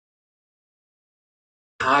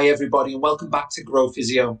Hi everybody and welcome back to Grow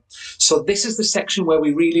Physio. So this is the section where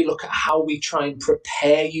we really look at how we try and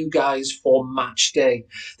prepare you guys for match day.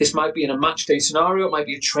 This might be in a match day scenario, it might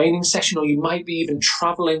be a training session, or you might be even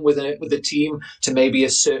traveling with a team to maybe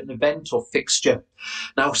a certain event or fixture.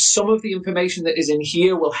 Now, some of the information that is in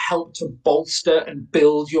here will help to bolster and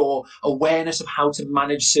build your awareness of how to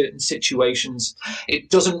manage certain situations.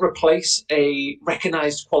 It doesn't replace a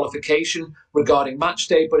recognized qualification regarding match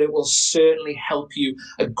day, but it will certainly help you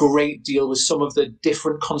a great deal with some of the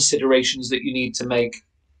different considerations that you need to make.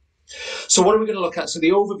 So what are we going to look at? So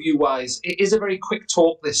the overview wise, it is a very quick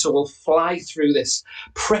talk this, so we'll fly through this.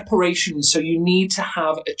 Preparation, so you need to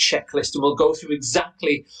have a checklist, and we'll go through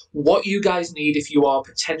exactly what you guys need if you are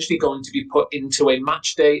potentially going to be put into a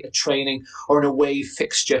match day, a training, or an away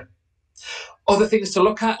fixture. Other things to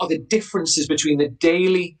look at are the differences between the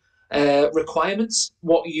daily requirements,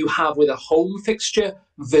 what you have with a home fixture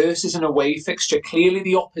versus an away fixture. Clearly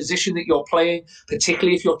the opposition that you're playing,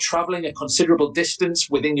 particularly if you're traveling a considerable distance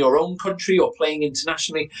within your own country or playing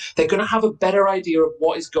internationally, they're going to have a better idea of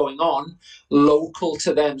what is going on local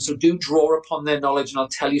to them. So do draw upon their knowledge, and I'll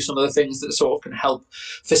tell you some of the things that sort of can help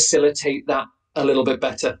facilitate that a little bit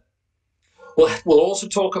better. We'll also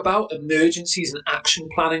talk about emergencies and action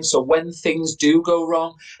planning. So when things do go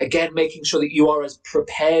wrong, again, making sure that you are as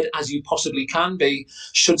prepared as you possibly can be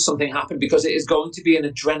should something happen, because it is going to be an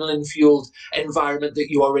adrenaline-fueled environment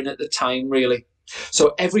that you are in at the time, really.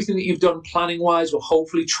 So everything that you've done planning-wise will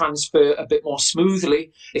hopefully transfer a bit more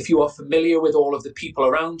smoothly if you are familiar with all of the people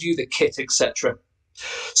around you, the kit, etc.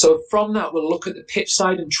 So from that, we'll look at the pitch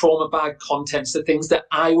side and trauma bag contents, the things that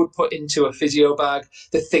I would put into a physio bag,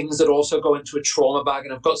 the things that also go into a trauma bag.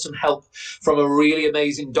 And I've got some help from a really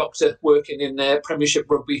amazing doctor working in Premiership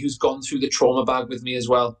Rugby who's gone through the trauma bag with me as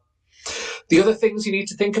well. The other things you need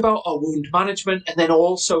to think about are wound management, and then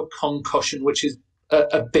also concussion, which is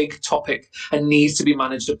a big topic and needs to be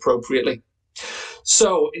managed appropriately.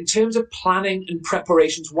 So in terms of planning and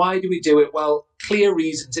preparations, why do we do it? Well, clear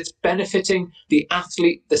reasons. It's benefiting the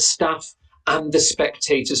athlete, the staff, and the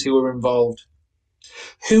spectators who are involved.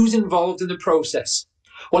 Who's involved in the process?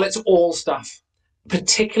 Well, it's all staff.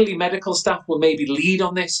 Particularly medical staff will maybe lead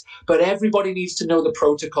on this, but everybody needs to know the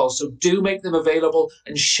protocol. So do make them available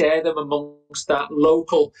and share them amongst that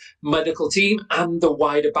local medical team and the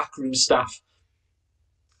wider backroom staff.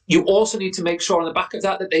 You also need to make sure on the back of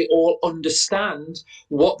that they all understand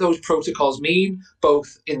what those protocols mean,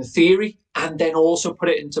 both in theory and then also put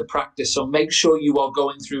it into practice. So make sure you are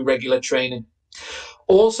going through regular training.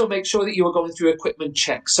 Also make sure that you are going through equipment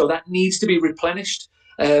checks. So that needs to be replenished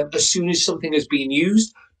as soon as something is being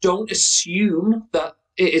used. Don't assume that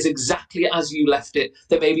it is exactly as you left it.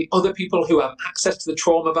 There may be other people who have access to the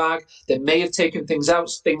trauma bag. They may have taken things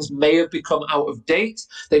out. Things may have become out of date.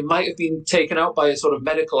 They might have been taken out by a sort of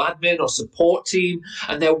medical admin or support team,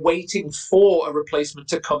 and they're waiting for a replacement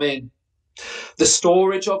to come in. The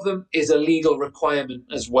storage of them is a legal requirement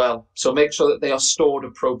as well. So make sure that they are stored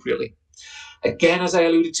appropriately. Again, as I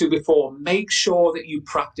alluded to before, make sure that you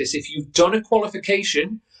practice. If you've done a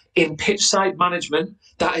qualification in pitch side management,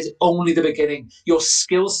 that is only the beginning. Your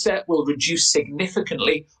skill set will reduce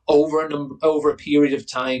significantly over a period of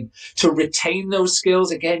time. To retain those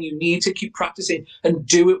skills, again, you need to keep practicing and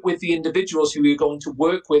do it with the individuals who you're going to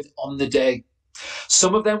work with on the day.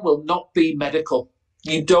 Some of them will not be medical.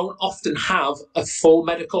 You don't often have a full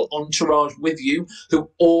medical entourage with you who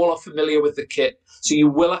all are familiar with the kit. So you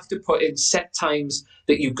will have to put in set times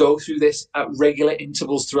that you go through this at regular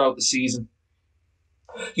intervals throughout the season.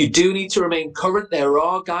 You do need to remain current. There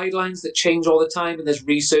are guidelines that change all the time, and there's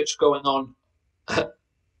research going on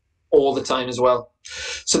all the time as well.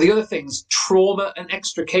 So the other things, trauma and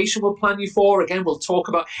extrication we'll plan you for. Again, we'll talk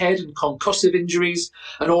about head and concussive injuries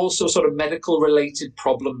and also sort of medical related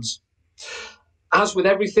problems. As with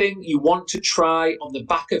everything, you want to try on the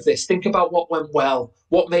back of this, think about what went well,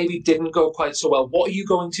 what maybe didn't go quite so well, what are you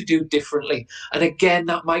going to do differently? And again,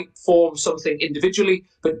 that might form something individually,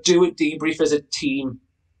 but do a debrief as a team.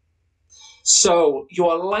 So you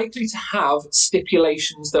are likely to have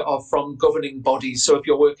stipulations that are from governing bodies. So if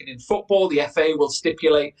you're working in football, the FA will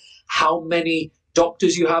stipulate how many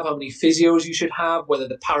doctors you have, how many physios you should have, whether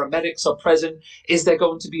the paramedics are present. Is there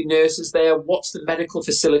going to be nurses there? What's the medical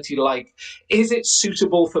facility like? Is it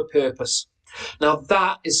suitable for purpose? Now,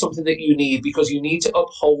 that is something that you need because you need to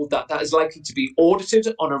uphold that. That is likely to be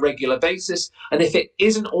audited on a regular basis. And if it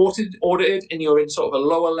isn't audited and you're in sort of a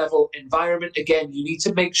lower level environment, again, you need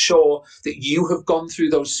to make sure that you have gone through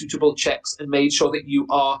those suitable checks and made sure that you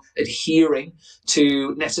are adhering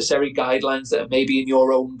to necessary guidelines that are maybe in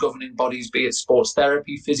your own governing bodies, be it sports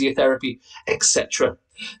therapy, physiotherapy, etc.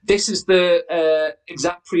 This is the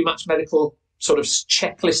exact pre-match medical sort of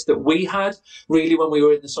checklist that we had really when we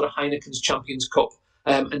were in the sort of Heineken's Champions Cup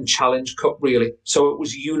and Challenge Cup, really. So it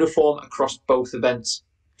was uniform across both events.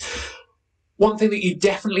 One thing that you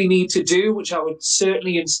definitely need to do, which I would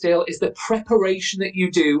certainly instill, is the preparation that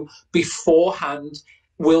you do beforehand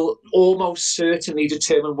will almost certainly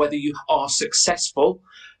determine whether you are successful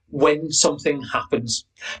when something happens.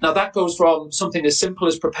 Now, that goes from something as simple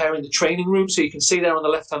as preparing the training room. So you can see there on the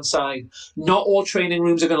left-hand side, not all training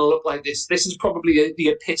rooms are going to look like this. This is probably the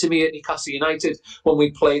epitome at Newcastle United when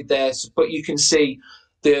we played there. But you can see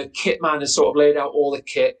the kit man has sort of laid out all the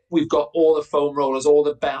kit. We've got all the foam rollers, all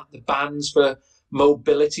the bands for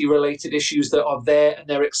mobility-related issues that are there, and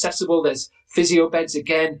they're accessible. There's physio beds,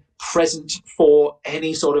 again, present for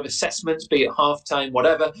any sort of assessments, be it half-time,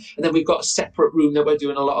 whatever. And then we've got a separate room that we're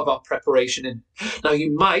doing a lot of our preparation in. Now,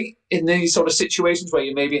 you might, in these sort of situations where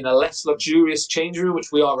you may be in a less luxurious change room,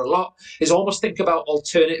 which we are a lot, is almost think about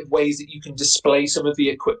alternative ways that you can display some of the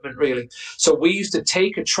equipment, really. So we used to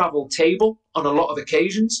take a travel table on a lot of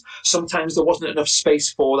occasions. Sometimes there wasn't enough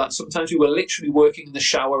space for that. Sometimes we were literally working in the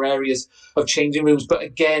shower areas of changing rooms. But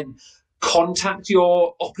again, contact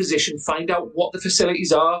your opposition, find out what the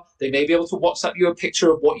facilities are. They may be able to WhatsApp you a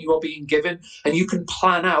picture of what you are being given, and you can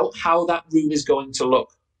plan out how that room is going to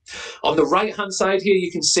look. On the right-hand side here,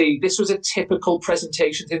 you can see this was a typical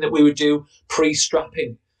presentation thing that we would do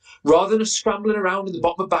pre-strapping. Rather than scrambling around in the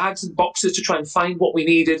bottom of bags and boxes to try and find what we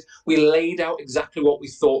needed, we laid out exactly what we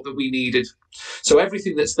thought that we needed. So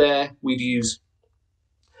everything that's there, we'd use.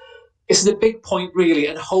 This is a big point, really,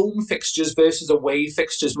 and home fixtures versus away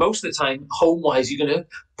fixtures. Most of the time, home-wise, you're going to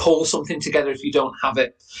pull something together if you don't have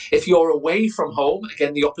it. If you're away from home,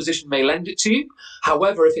 again, the opposition may lend it to you.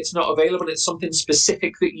 However, if it's not available and it's something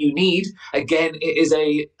specific that you need, again, it is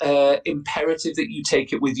a imperative that you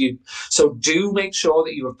take it with you. So do make sure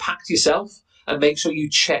that you have packed yourself, and make sure you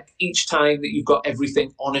check each time that you've got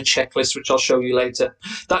everything on a checklist, which I'll show you later.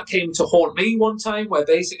 That came to haunt me one time where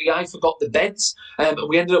basically I forgot the beds, and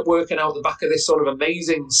we ended up working out the back of this sort of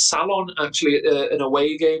amazing salon, actually, at an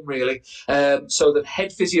away game, really. So the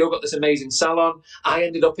head physio got this amazing salon. I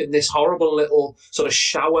ended up in this horrible little sort of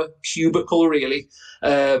shower cubicle, really,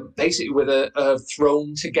 basically with a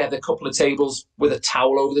thrown together couple of tables with a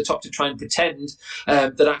towel over the top to try and pretend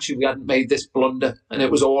that actually we hadn't made this blunder, and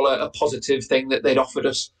it was all a positive thing that they'd offered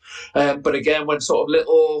us. But again, when sort of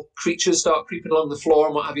little creatures start creeping along the floor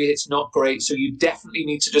and what have you, it's not great. So you definitely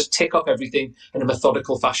need to just tick off everything in a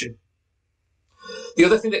methodical fashion. The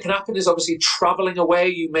other thing that can happen is obviously travelling away.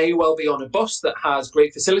 You may well be on a bus that has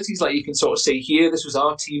great facilities, like you can sort of see here. This was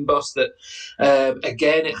our team bus that,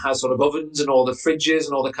 again, it has sort of ovens and all the fridges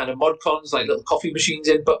and all the kind of mod cons, like little coffee machines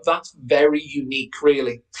in, but that's very unique,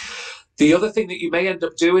 really. The other thing that you may end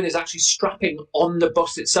up doing is actually strapping on the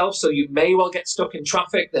bus itself. So you may well get stuck in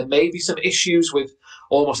traffic. There may be some issues with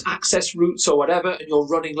almost access routes or whatever, and you're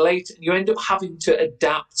running late and you end up having to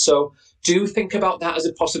adapt. So do think about that as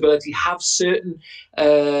a possibility. Have certain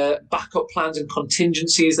backup plans and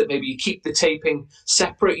contingencies that maybe you keep the taping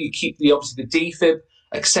separate, you keep obviously the defib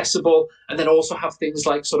accessible, and then also have things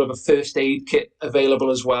like sort of a first aid kit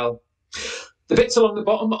available as well. The bits along the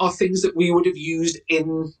bottom are things that we would have used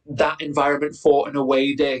in that environment for an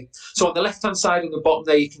away day. So on the left-hand side on the bottom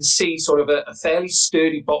there, you can see sort of a fairly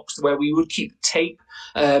sturdy box where we would keep tape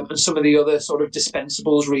and some of the other sort of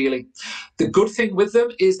dispensables, really. The good thing with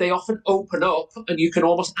them is they often open up and you can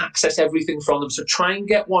almost access everything from them. So try and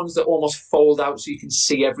get ones that almost fold out so you can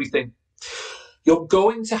see everything. You're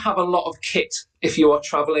going to have a lot of kit if you are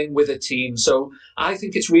traveling with a team. So I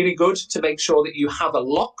think it's really good to make sure that you have a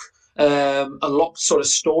locked sort of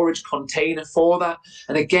storage container for that.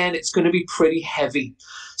 And again, it's going to be pretty heavy.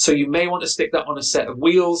 So you may want to stick that on a set of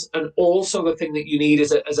wheels. And also the thing that you need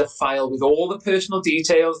is a file with all the personal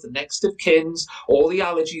details, the next of kins, all the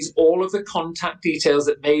allergies, all of the contact details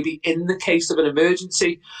that may be in the case of an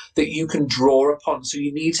emergency that you can draw upon. So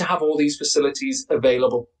you need to have all these facilities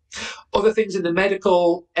available. Other things in the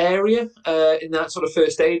medical area, in that sort of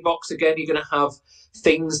first aid box, again, you're going to have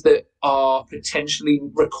things that are potentially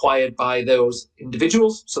required by those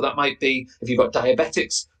individuals. So that might be if you've got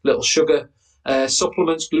diabetics, little sugar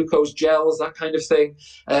supplements, glucose gels, that kind of thing.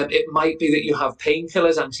 It might be that you have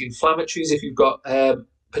painkillers, anti-inflammatories, if you've got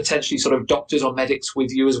potentially sort of doctors or medics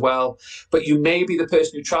with you as well. But you may be the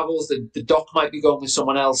person who travels, the doc might be going with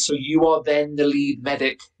someone else. So you are then the lead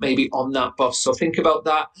medic maybe on that bus. So think about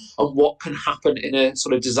that and what can happen in a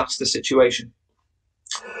sort of disaster situation.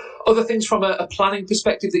 Other things from a planning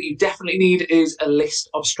perspective that you definitely need is a list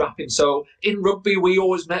of strapping. So in rugby, we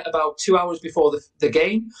always met about 2 hours before the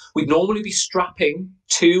game. We'd normally be strapping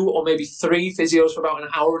 2 or maybe 3 physios for about an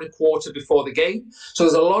hour and a quarter before the game. So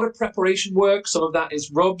there's a lot of preparation work. Some of that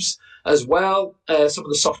is rubs as well. Some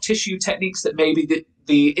of the soft tissue techniques that maybe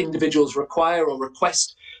the individuals require or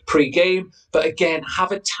request pre-game. But again,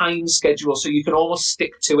 have a time schedule so you can almost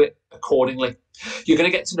stick to it accordingly. You're going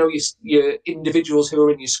to get to know your individuals who are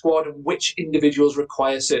in your squad and which individuals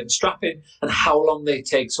require certain strapping and how long they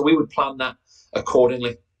take. So we would plan that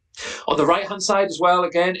accordingly. On the right-hand side as well,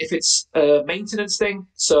 again, if it's a maintenance thing,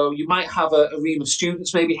 so you might have a ream of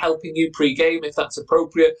students maybe helping you pre-game if that's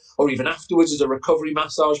appropriate, or even afterwards as a recovery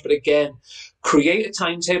massage. But again, create a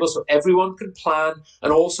timetable so everyone can plan,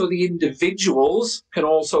 and also the individuals can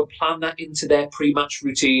also plan that into their pre-match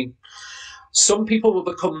routine. Some people will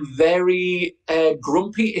become very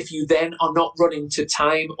grumpy if you then are not running to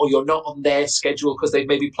time or you're not on their schedule because they've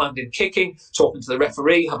maybe planned in kicking, talking to the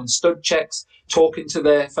referee, having stud checks, talking to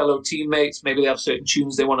their fellow teammates. Maybe they have certain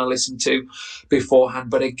tunes they want to listen to beforehand.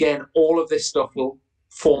 But again, all of this stuff will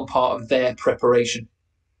form part of their preparation.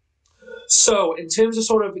 So in terms of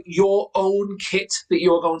sort of your own kit that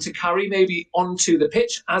you're going to carry maybe onto the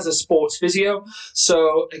pitch as a sports physio.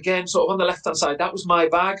 So again, sort of on the left-hand side, that was my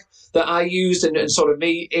bag that I used and sort of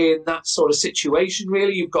me in that sort of situation,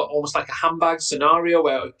 really. You've got almost like a handbag scenario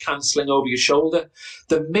where it can sling over your shoulder.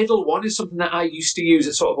 The middle one is something that I used to use.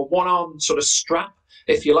 It's sort of a one-arm sort of strap,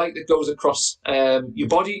 if you like, that goes across your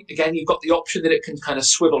body. Again, you've got the option that it can kind of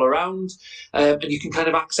swivel around and you can kind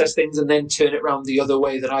of access things and then turn it around the other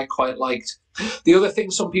way that I quite liked. The other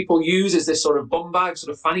thing some people use is this sort of bum bag,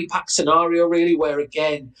 sort of fanny pack scenario, really, where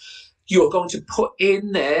again, you're going to put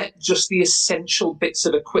in there just the essential bits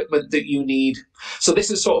of equipment that you need. So this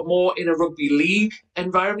is sort of more in a rugby league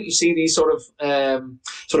environment. You see these sort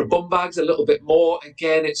of bum bags a little bit more.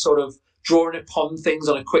 Again, it's sort of drawing upon things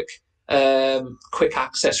on a quick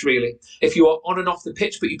access, really. If you are on and off the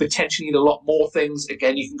pitch, but you potentially need a lot more things,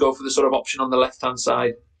 again, you can go for the sort of option on the left-hand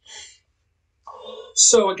side.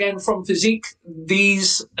 So again, from physique,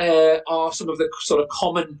 these are some of the sort of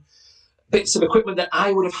common bits of equipment that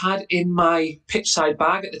I would have had in my pitch side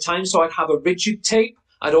bag at the time. So I'd have a rigid tape.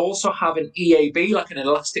 I'd also have an EAB, like an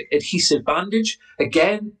elastic adhesive bandage.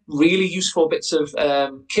 Again, really useful bits of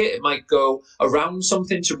kit. It might go around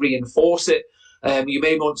something to reinforce it. You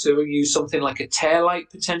may want to use something like a tail light,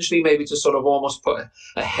 potentially, maybe to sort of almost put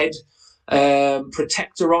a head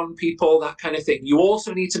protector on people, that kind of thing. You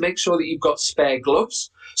also need to make sure that you've got spare gloves.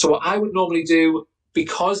 So what I would normally do,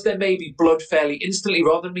 because there may be blood fairly instantly,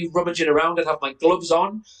 rather than me rummaging around, I'd have my gloves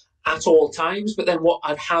on at all times. But then what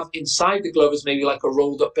I'd have inside the glove is maybe like a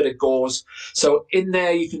rolled up bit of gauze. So in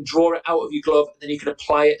there, you can draw it out of your glove and then you can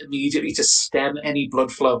apply it immediately to stem any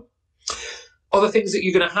blood flow. Other things that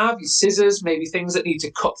you're going to have, your scissors, maybe things that need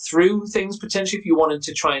to cut through things, potentially if you wanted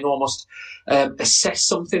to try and almost assess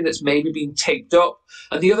something that's maybe been taped up.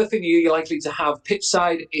 And the other thing you're likely to have pitch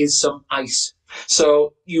side is some ice.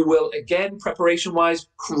 So you will, again, preparation-wise,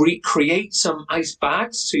 create some ice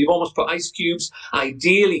bags. So you've almost put ice cubes.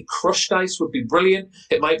 Ideally, crushed ice would be brilliant.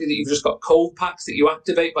 It might be that you've just got cold packs that you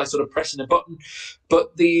activate by sort of pressing a button.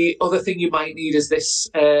 But the other thing you might need is this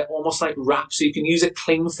almost like wrap. So you can use a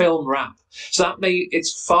cling film wrap. So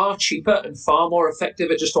it's far cheaper and far more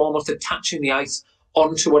effective at just almost attaching the ice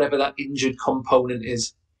onto whatever that injured component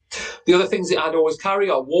is. The other things that I'd always carry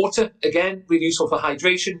are water. Again, really useful for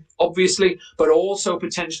hydration, obviously, but also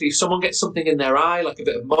potentially if someone gets something in their eye, like a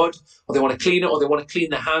bit of mud, or they want to clean it, or they want to clean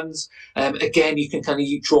their hands, again, you can kind of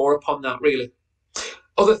draw upon that, really.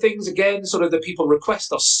 Other things, again, sort of that people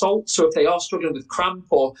request are salt. So if they are struggling with cramp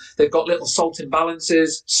or they've got little salt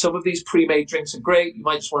imbalances, some of these pre-made drinks are great. You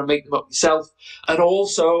might just want to make them up yourself. And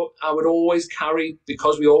also, I would always carry,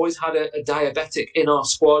 because we always had a diabetic in our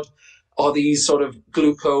squad, are these sort of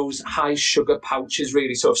glucose, high sugar pouches,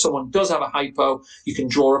 really. So if someone does have a hypo, you can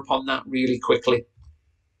draw upon that really quickly.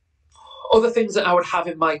 Other things that I would have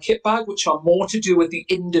in my kit bag, which are more to do with the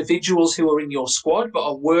individuals who are in your squad, but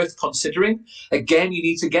are worth considering. Again, you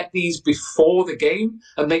need to get these before the game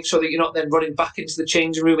and make sure that you're not then running back into the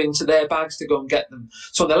changing room, into their bags to go and get them.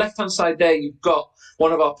 So on the left-hand side there, you've got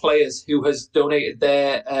one of our players who has donated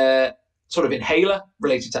their sort of inhaler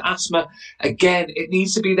related to asthma. Again, it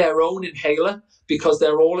needs to be their own inhaler because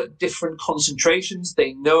they're all at different concentrations.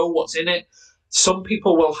 They know what's in it. Some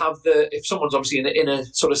people will have if someone's obviously in a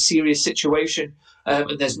sort of serious situation,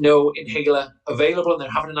 and there's no inhaler available and they're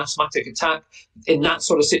having an asthmatic attack, in that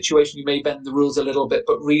sort of situation, you may bend the rules a little bit.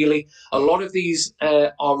 But really, a lot of these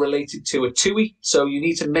are related to a TUI. So you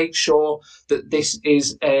need to make sure that this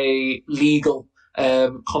is a legal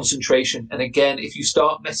concentration. And again, if you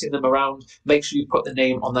start messing them around, make sure you put the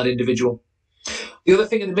name on that individual. The other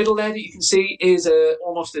thing in the middle there that you can see is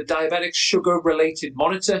almost a diabetic sugar-related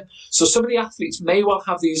monitor. So some of the athletes may well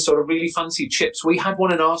have these sort of really fancy chips. We had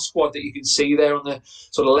one in our squad that you can see there on the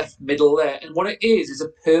sort of left middle there. And what it is a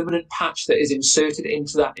permanent patch that is inserted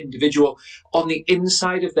into that individual on the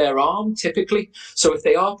inside of their arm, typically. So if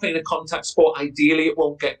they are playing a contact sport, ideally it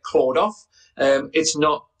won't get clawed off. It's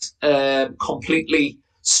not completely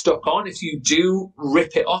stuck on. If you do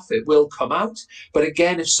rip it off, it will come out. But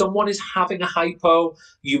again, if someone is having a hypo,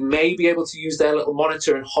 you may be able to use their little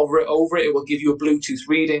monitor and hover it over it. It will give you a Bluetooth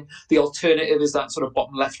reading. The alternative is that sort of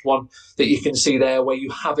bottom left one that you can see there, where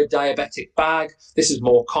you have a diabetic bag. This is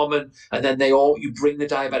more common. And then you bring the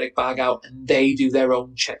diabetic bag out and they do their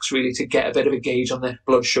own checks really to get a bit of a gauge on their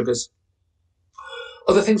blood sugars.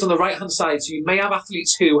 Other things on the right-hand side. So you may have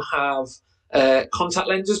athletes who have contact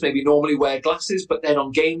lenses, maybe normally wear glasses, but then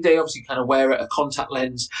on game day, obviously kind of wear a contact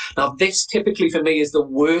lens. Now, this typically for me is the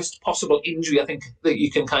worst possible injury, I think, that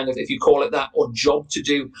you can kind of, if you call it that, or job to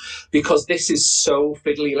do, because this is so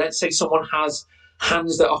fiddly. Let's say someone has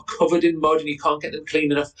hands that are covered in mud and you can't get them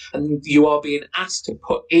clean enough, and you are being asked to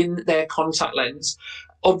put in their contact lens.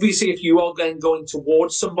 Obviously, if you are then going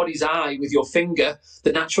towards somebody's eye with your finger,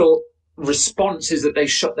 the natural response is that they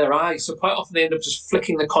shut their eyes. So quite often they end up just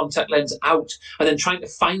flicking the contact lens out, and then trying to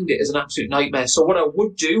find it is an absolute nightmare. So what I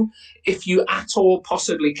would do, if you at all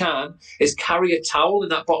possibly can, is carry a towel in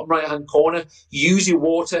that bottom right hand corner, use your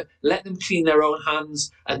water, let them clean their own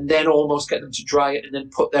hands, and then almost get them to dry it and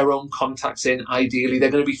then put their own contacts in. Ideally,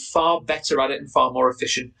 they're going to be far better at it and far more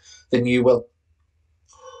efficient than you will.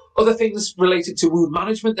 Other things related to wound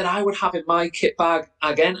management that I would have in my kit bag,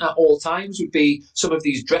 again, at all times, would be some of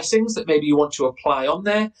these dressings that maybe you want to apply on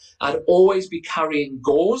there. I'd always be carrying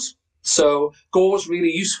gauze. So gauze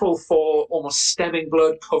really useful for almost stemming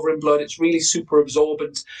blood, covering blood. It's really super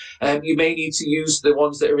absorbent. You may need to use the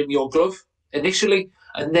ones that are in your glove initially,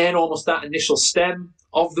 and then almost that initial stem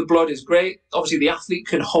of the blood is great. Obviously, the athlete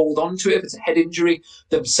can hold on to it if it's a head injury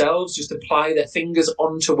themselves. Just apply their fingers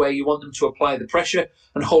onto where you want them to apply the pressure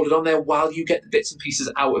and hold it on there while you get the bits and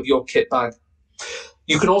pieces out of your kit bag.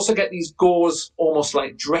 You can also get these gauze almost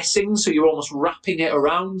like dressings, so you're almost wrapping it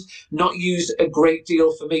around. Not used a great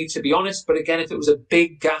deal for me, to be honest, but again, if it was a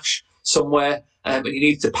big gash somewhere and you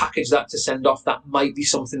need to package that to send off, that might be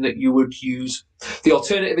something that you would use. The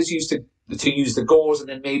alternative is use the gauze and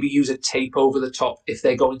then maybe use a tape over the top if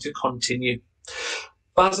they're going to continue.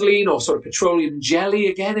 Vaseline or sort of petroleum jelly,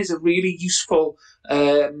 again, is a really useful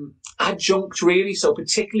adjunct, really. So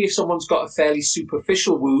particularly if someone's got a fairly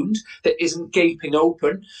superficial wound that isn't gaping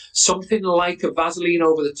open, something like a Vaseline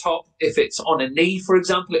over the top, if it's on a knee, for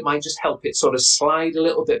example, it might just help it sort of slide a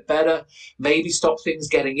little bit better, maybe stop things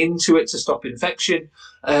getting into it to stop infection.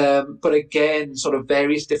 But again, sort of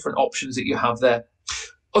various different options that you have there.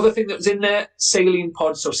 Other thing that was in there, saline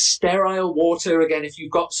pods, so sterile water. Again, if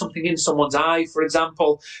you've got something in someone's eye, for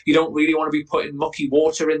example, you don't really want to be putting mucky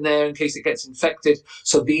water in there in case it gets infected.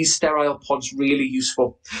 So these sterile pods, really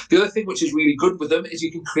useful. The other thing which is really good with them is you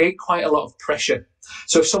can create quite a lot of pressure.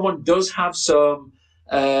 So if someone does have some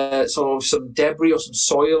sort of some debris or some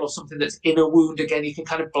soil or something that's in a wound, again, you can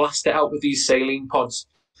kind of blast it out with these saline pods.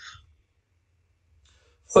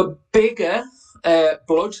 For bigger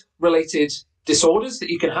blood-related disorders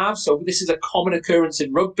that you can have. So this is a common occurrence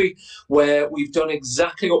in rugby where we've done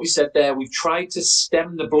exactly what we said there. We've tried to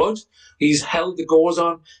stem the blood. He's held the gauze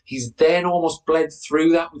on. He's then almost bled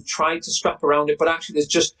through that. We've tried to strap around it, but actually there's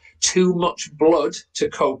just too much blood to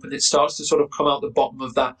cope, and it starts to sort of come out the bottom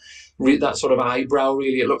of that sort of eyebrow,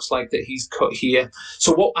 really. It looks like that he's cut here.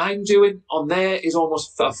 So what I'm doing on there is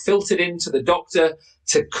almost filtered into the doctor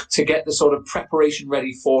to get the sort of preparation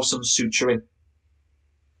ready for some suturing.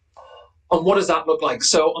 And what does that look like?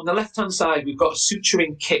 So on the left-hand side, we've got a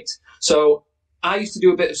suturing kit. So I used to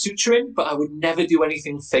do a bit of suturing, but I would never do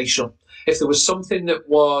anything facial. If there was something that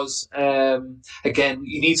was, again,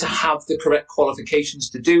 you need to have the correct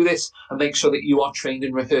qualifications to do this and make sure that you are trained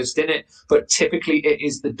and rehearsed in it. But typically it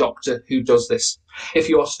is the doctor who does this. If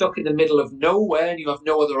you are stuck in the middle of nowhere and you have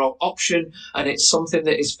no other option and it's something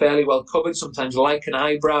that is fairly well covered, sometimes like an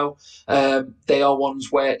eyebrow, they are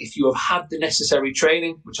ones where if you have had the necessary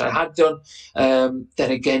training, which I had done,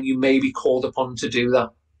 then again, you may be called upon to do that.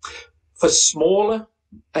 For smaller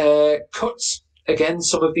cuts, Again,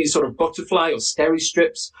 some of these sort of butterfly or steri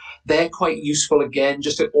strips, they're quite useful again,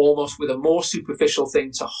 just almost with a more superficial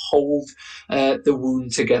thing to hold the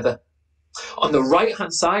wound together. On the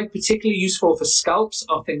right-hand side, particularly useful for scalps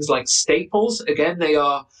are things like staples. Again, they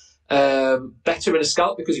are better in a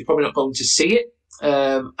scalp because you're probably not going to see it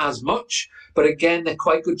as much. But again, they're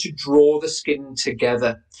quite good to draw the skin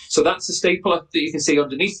together. So that's the stapler that you can see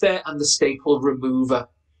underneath there and the staple remover.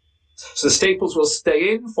 So the staples will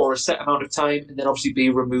stay in for a set amount of time and then obviously be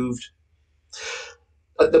removed.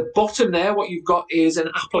 At the bottom there, what you've got is an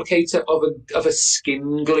applicator of a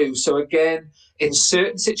skin glue. So again, in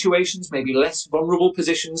certain situations, maybe less vulnerable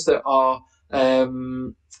positions that are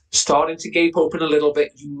starting to gape open a little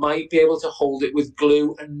bit, you might be able to hold it with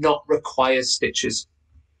glue and not require stitches.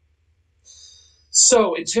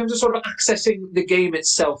 So in terms of sort of accessing the game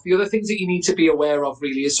itself, the other things that you need to be aware of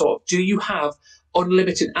really is sort of, do you have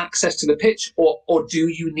unlimited access to the pitch, or do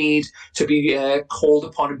you need to be called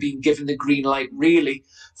upon and being given the green light really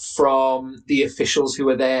from the officials who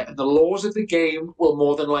are there? And the laws of the game will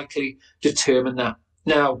more than likely determine that.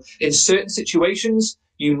 Now, in certain situations,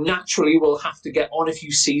 you naturally will have to get on if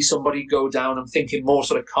you see somebody go down. I'm thinking more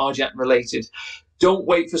sort of cardiac related. Don't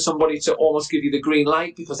wait for somebody to almost give you the green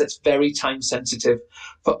light because that's very time sensitive.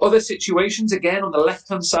 For other situations, again, on the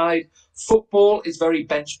left-hand side, football is very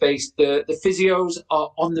bench-based. The physios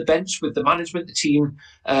are on the bench with the management, the team,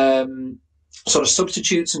 sort of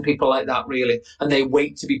substitutes and people like that, really, and they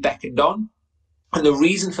wait to be beckoned on. And the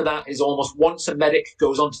reason for that is almost once a medic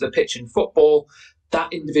goes onto the pitch in football,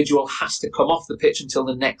 that individual has to come off the pitch until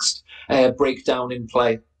the next breakdown in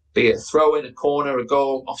play, be it a throw in, a corner, a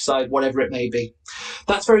goal, offside, whatever it may be.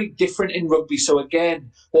 That's very different in rugby. So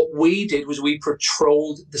again, what we did was we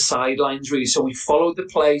patrolled the sidelines really. So we followed the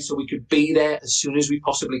play so we could be there as soon as we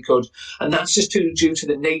possibly could. And that's just due to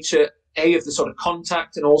the nature, of the sort of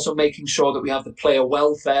contact, and also making sure that we have the player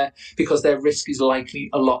welfare because their risk is likely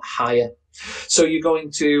a lot higher. So you're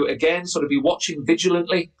going to, again, sort of be watching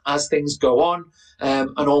vigilantly as things go on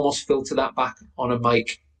and almost filter that back on a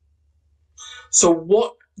mic. So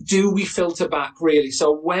what do we filter back really?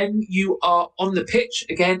 So when you are on the pitch,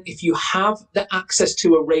 again, if you have the access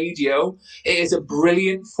to a radio, it is a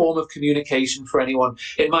brilliant form of communication for anyone.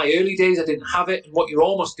 In my early days, I didn't have it. And what you're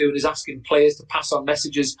almost doing is asking players to pass on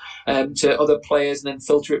messages to other players and then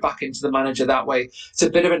filter it back into the manager that way. It's a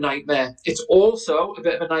bit of a nightmare. It's also a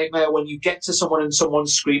bit of a nightmare when you get to someone and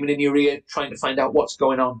someone's screaming in your ear, trying to find out what's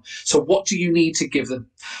going on. So what do you need to give them?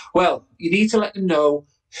 Well, you need to let them know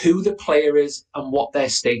who the player is and what their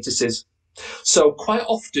status is. So quite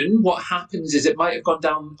often what happens is it might have gone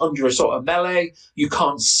down under a sort of melee. You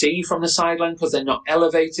can't see from the sideline because they're not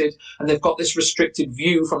elevated and they've got this restricted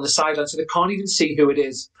view from the sideline, so they can't even see who it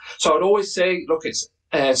is. So I'd always say, look, it's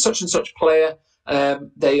such and such player.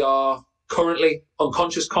 They are currently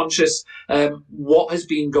unconscious, conscious. What has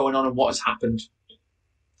been going on and what has happened?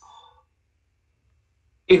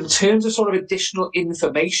 In terms of sort of additional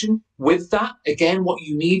information with that, again, what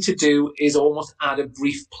you need to do is almost add a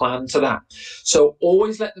brief plan to that. So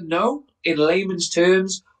always let them know in layman's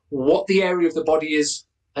terms what the area of the body is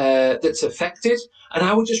that's affected. And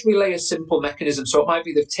I would just relay a simple mechanism. So it might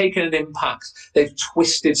be they've taken an impact, they've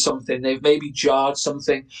twisted something, they've maybe jarred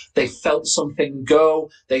something, they've felt something go,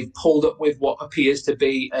 they've pulled up with what appears to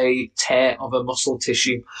be a tear of a muscle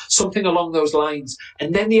tissue, something along those lines.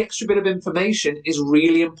 And then the extra bit of information is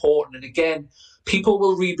really important. And again, people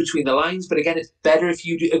will read between the lines, but again, it's better if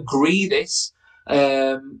you agree this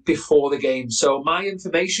before the game. So my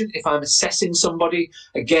information, if I'm assessing somebody,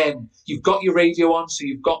 again, you've got your radio on, so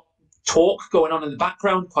you've got talk going on in the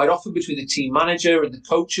background quite often between the team manager and the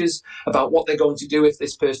coaches about what they're going to do if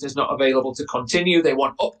this person is not available to continue. They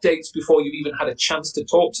want updates before you've even had a chance to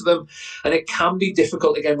talk to them. And it can be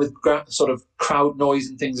difficult, again, with sort of crowd noise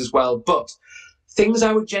and things as well. But things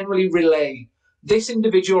I would generally relay: this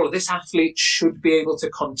individual or this athlete should be able to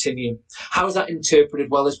continue. How is that interpreted?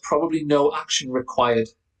 Well, there's probably no action required.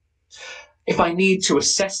 If I need to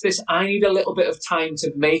assess this, I need a little bit of time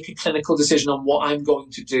to make a clinical decision on what I'm going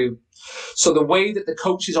to do. So the way that the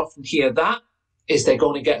coaches often hear that is they're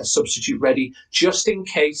going to get a substitute ready just in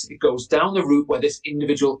case it goes down the route where this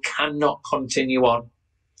individual cannot continue on.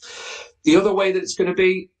 The other way that it's going to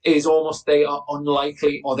be is almost they are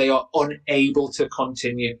unlikely or they are unable to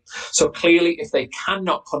continue. So clearly, if they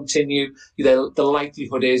cannot continue, the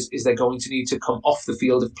likelihood is they're going to need to come off the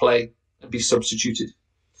field of play and be substituted.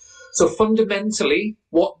 So fundamentally,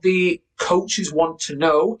 what the coaches want to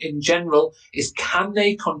know in general is, can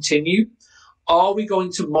they continue? Are we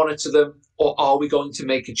going to monitor them, or are we going to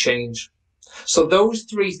make a change? So those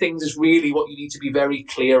three things is really what you need to be very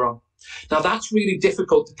clear on. Now, that's really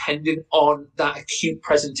difficult depending on that acute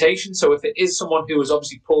presentation. So if it is someone who is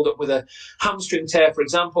obviously pulled up with a hamstring tear, for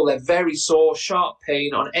example, they're very sore, sharp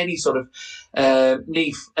pain on any sort of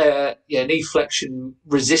knee flexion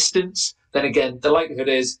resistance, then again, the likelihood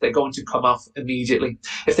is they're going to come off immediately.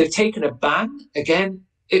 If they've taken a bang, again,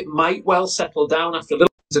 it might well settle down after a little.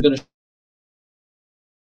 They're going to.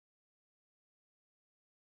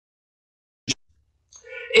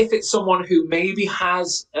 If it's someone who maybe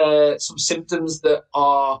has some symptoms that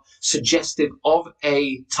are suggestive of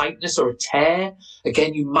a tightness or a tear,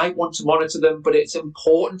 again, you might want to monitor them, but it's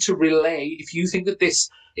important to relay if you think that this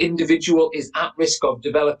individual is at risk of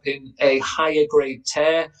developing a higher grade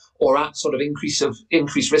tear or at sort of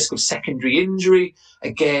increased risk of secondary injury.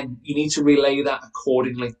 Again, you need to relay that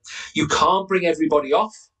accordingly. You can't bring everybody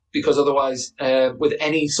off, because otherwise, with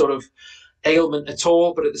any sort of ailment at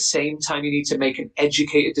all, but at the same time, you need to make an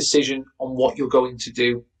educated decision on what you're going to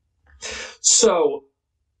do. So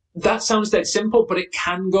that sounds dead simple, but it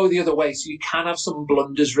can go the other way. So you can have some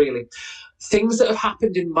blunders, really. Things that have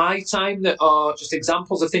happened in my time that are just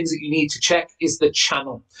examples of things that you need to check is the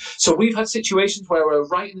channel. So we've had situations where we're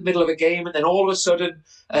right in the middle of a game, and then all of a sudden,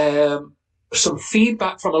 some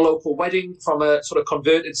feedback from a local wedding, from a sort of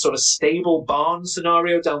converted sort of stable barn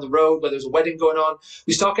scenario down the road where there's a wedding going on.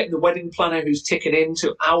 We start getting the wedding planner who's ticking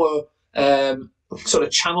into our sort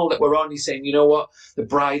of channel that we're on. He's saying, you know what, the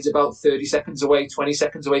bride's about 30 seconds away, 20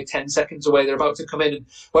 seconds away, 10 seconds away. They're about to come in. And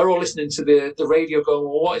we're all listening to the radio going,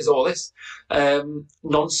 well, what is all this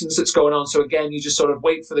nonsense that's going on? So again, you just sort of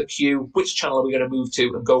wait for the cue. Which channel are we going to move to,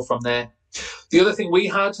 and go from there. The other thing we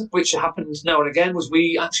had, which happened now and again, was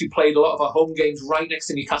we actually played a lot of our home games right next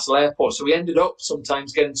to Newcastle Airport. So we ended up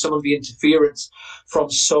sometimes getting some of the interference from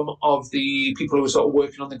some of the people who were sort of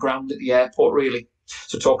working on the ground at the airport, really.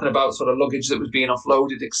 So talking about sort of luggage that was being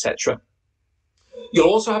offloaded, etc. You'll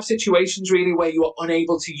also have situations really where you are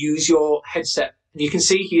unable to use your headset. And you can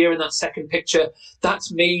see here in that second picture,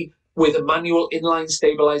 that's me with a manual inline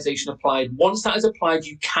stabilization applied. Once that is applied,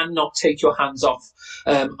 you cannot take your hands off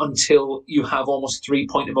until you have almost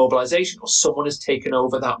 3-point immobilization or someone has taken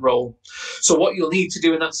over that role. So what you'll need to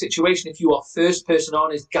do in that situation, if you are first person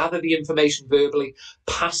on, is gather the information verbally,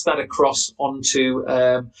 pass that across onto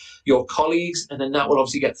your colleagues, and then that will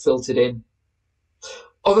obviously get filtered in.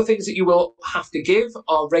 Other things that you will have to give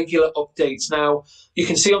are regular updates. Now, you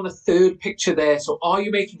can see on the third picture there, so are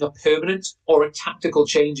you making a permanent or a tactical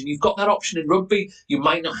change? And you've got that option in rugby. You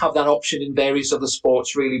might not have that option in various other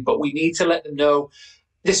sports, really, but we need to let them know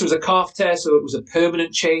this was a calf tear, so it was a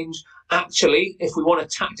permanent change. Actually, if we want a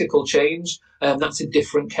tactical change, that's a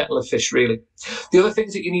different kettle of fish, really. The other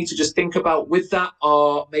things that you need to just think about with that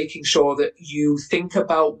are making sure that you think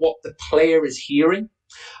about what the player is hearing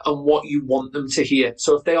and what you want them to hear.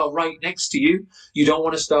 So if they are right next to you, you don't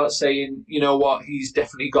want to start saying, you know what, he's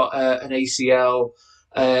definitely got an ACL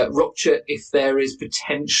rupture if there is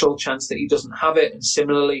potential chance that he doesn't have it. And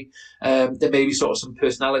similarly, there may be sort of some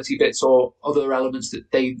personality bits or other elements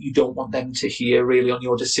that you don't want them to hear really on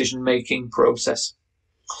your decision-making process.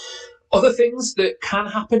 Other things that can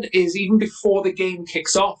happen is even before the game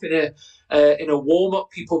kicks off in a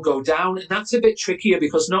warm-up, people go down, and that's a bit trickier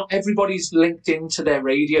because not everybody's linked into their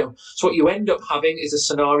radio. So what you end up having is a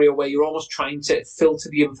scenario where you're almost trying to filter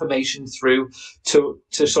the information through to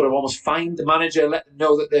sort of almost find the manager, let them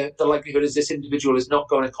know that the likelihood is this individual is not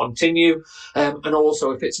going to continue. And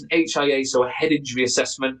also if it's an HIA, so a head injury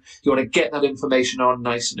assessment, you want to get that information on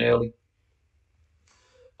nice and early.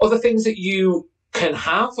 Other things that you can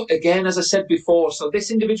have, again, as I said before, so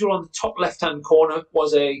this individual on the top left-hand corner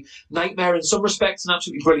was a nightmare in some respects, an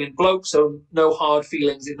absolutely brilliant bloke, so no hard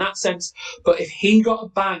feelings in that sense. But if he got a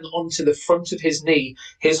bang onto the front of his knee,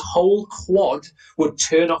 his whole quad would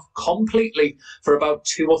turn off completely for about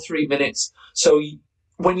 2 or 3 minutes. So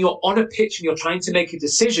when you're on a pitch and you're trying to make a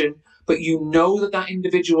decision, but you know that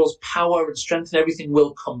individual's power and strength and everything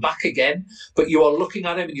will come back again, but you are looking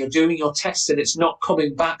at him and you're doing your tests and it's not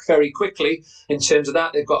coming back very quickly in terms of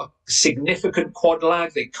that. They've got a significant quad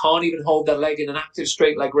lag. They can't even hold their leg in an active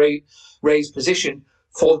straight leg raised position.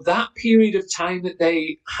 For that period of time that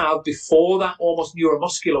they have before that almost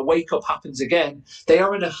neuromuscular wake-up happens again, they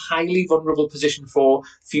are in a highly vulnerable position for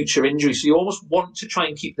future injury. So you almost want to try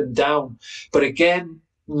and keep them down. But again,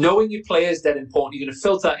 knowing your players is dead important. You're going to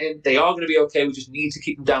filter that in. They are going to be okay. We just need to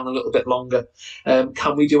keep them down a little bit longer.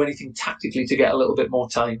 Can we do anything tactically to get a little bit more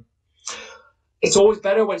time? It's always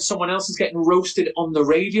better when someone else is getting roasted on the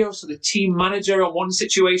radio. So the team manager on one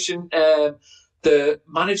situation the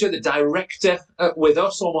manager, the director with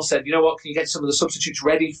us almost said, you know what, can you get some of the substitutes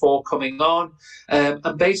ready for coming on?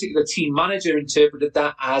 And basically the team manager interpreted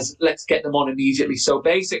that as, let's get them on immediately. So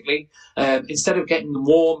basically, instead of getting them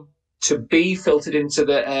warm to be filtered into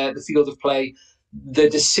the field of play, the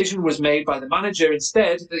decision was made by the manager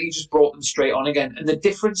instead that he just brought them straight on again. And the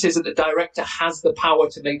difference is that the director has the power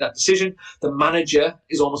to make that decision. The manager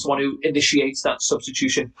is almost the one who initiates that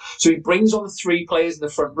substitution. So he brings on the 3 players in the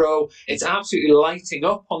front row. It's absolutely lighting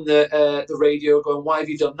up on the radio, going, why have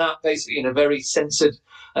you done that? Basically in a very censored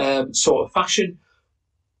sort of fashion.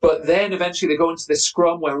 But then eventually they go into the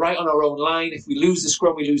scrum. We're right on our own line. If we lose the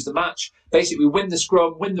scrum, we lose the match. Basically, we win the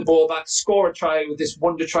scrum, win the ball back, score a try with this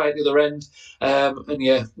wonder try at the other end. And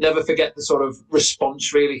yeah, never forget the sort of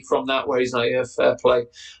response really from that where he's like, yeah, fair play.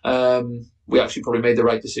 We actually probably made the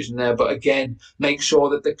right decision there. But again, make sure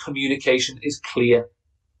that the communication is clear.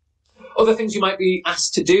 Other things you might be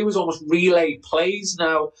asked to do is almost relay plays.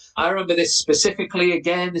 Now, I remember this specifically.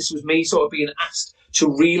 Again, this was me sort of being asked to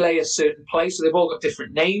relay a certain play. So they've all got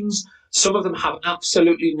different names. Some of them have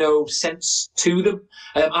absolutely no sense to them.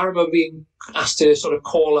 I remember being asked to sort of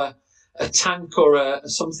call a tank or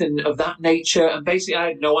something of that nature. And basically, I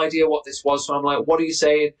had no idea what this was. So I'm like, what are you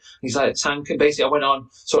saying? He's like, a tank. And basically, I went on,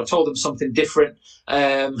 sort of told them something different.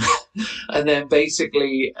 And then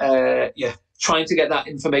basically, trying to get that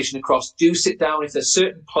information across. Do sit down. If there's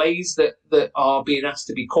certain plays that are being asked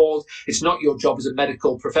to be called, it's not your job as a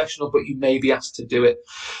medical professional, but you may be asked to do it.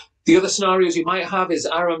 The other scenarios you might have is,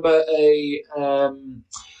 I remember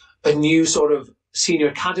a new sort of senior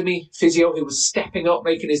academy physio who was stepping up,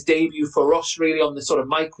 making his debut for us really on the sort of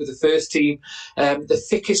mic with the first team. The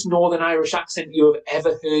thickest Northern Irish accent you have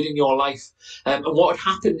ever heard in your life. And what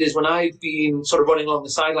had happened is when I'd been sort of running along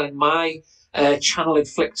the sideline, my channel had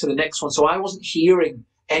flicked to the next one. So I wasn't hearing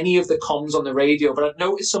any of the comms on the radio, but I'd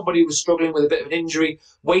noticed somebody was struggling with a bit of an injury,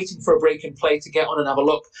 waiting for a break in play to get on and have a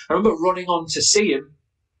look. I remember running on to see him,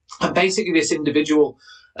 and basically this individual,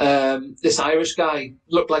 this Irish guy,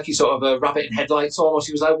 looked like he's sort of a rabbit in headlights almost.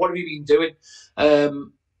 He was like, what have you been doing?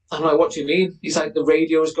 I'm like, what do you mean? He's like, the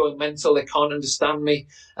radio is going mental. They can't understand me.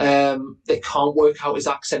 They can't work out his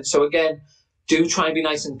accent. So again, do try and be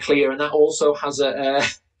nice and clear. And that also has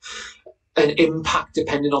an impact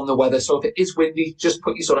depending on the weather. So if it is windy, just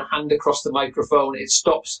put your sort of hand across the microphone. It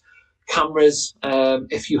stops cameras,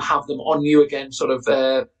 if you have them on you, again, sort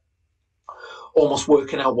of almost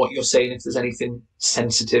working out what you're saying if there's anything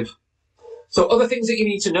sensitive. So other things that you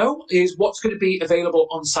need to know is what's going to be available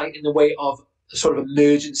on site in the way of sort of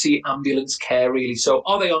emergency ambulance care, really. So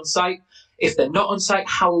are they on site? If they're not on site,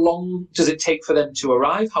 how long does it take for them to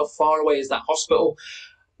arrive? How far away is that hospital?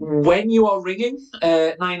 When you are ringing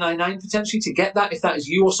 999 potentially to get that, if that is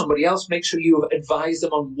you or somebody else, make sure you have advised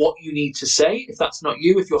them on what you need to say. If that's not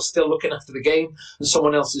you, if you're still looking after the game and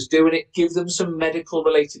someone else is doing it, give them some medical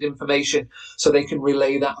related information so they can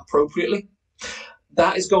relay that appropriately.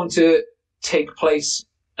 That is going to take place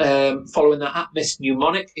following the at-miss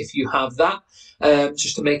mnemonic, if you have that,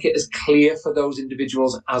 just to make it as clear for those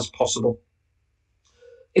individuals as possible.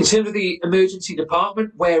 In terms of the emergency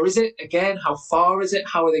department, where is it? Again, how far is it?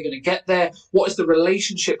 How are they going to get there? What is the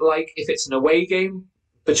relationship like if it's an away game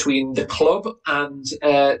between the club and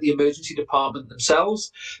the emergency department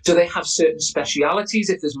themselves? Do they have certain specialities?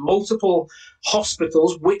 If there's multiple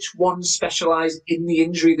hospitals, which ones specialise in the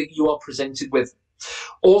injury that you are presented with?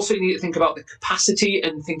 Also, you need to think about the capacity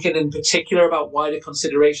and thinking in particular about wider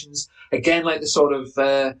considerations, again, like the sort of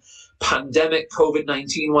pandemic,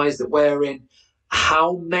 COVID-19 wise that we're in.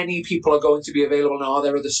 How many people are going to be available and are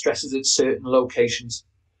there other stresses at certain locations?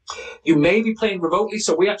 You may be playing remotely,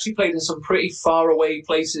 so we actually played in some pretty far away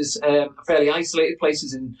places, fairly isolated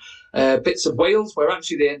places in bits of Wales, where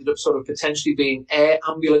actually they ended up sort of potentially being air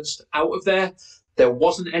ambulanced out of there. There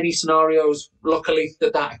wasn't any scenarios, luckily,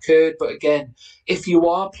 that occurred. But again, if you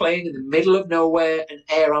are playing in the middle of nowhere, an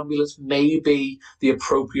air ambulance may be the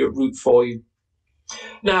appropriate route for you.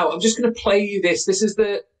 Now, I'm just going to play you this. This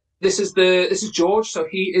is George, so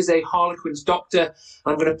he is a Harlequins doctor.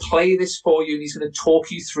 I'm going to play this for you, and he's going to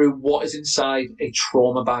talk you through what is inside a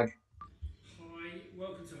trauma bag. Hi,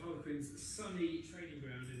 welcome to Harlequins' sunny training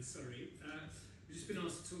ground in Surrey. We've just been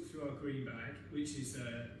asked to talk through our green bag, which is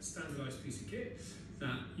a standardised piece of kit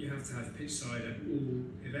that you have to have pitch side at all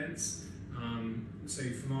events. So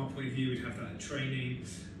from our point of view, we'd have that at training,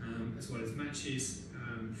 as well as matches,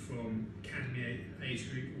 from academy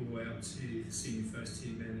age group all the way up to the senior first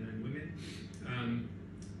team men and women.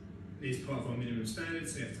 It is part of our minimum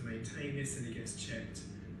standards, so you have to maintain this and it gets checked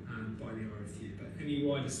by the RFU. But any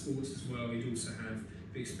wider sports as well, you'd also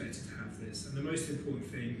be expected to have this. And the most important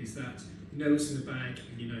thing is that you know what's in the bag,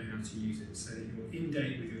 and you know how to use it, so that you're in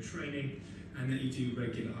date with your training and that you do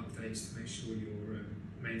regular updates to make sure you're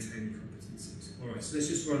maintaining competencies. Alright, so let's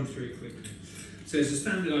just run through it quickly. So it's a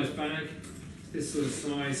standardised bag, this sort of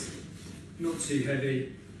size, not too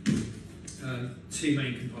heavy, 2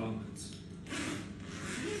 main compartments.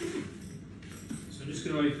 So I'm just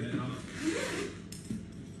going to open it up.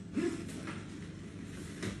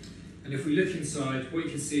 And if we look inside, what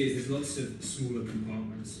you can see is there's lots of smaller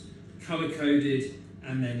compartments, colour-coded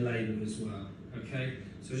and then labelled as well. Okay,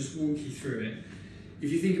 so I'll just walk you through it.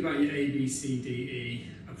 If you think about your A, B, C, D, E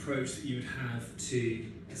approach that you would have to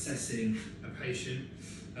assessing a patient,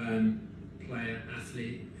 player,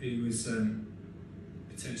 athlete who was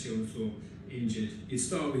potentially on the floor, injured, you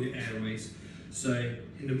start with your airways. So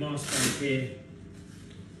in the mask bag here,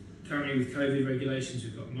 currently with COVID regulations,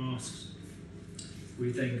 we've got masks.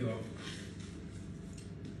 We've then got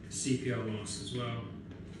CPR masks as well.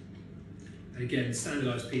 And again,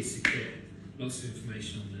 standardised piece of kit, lots of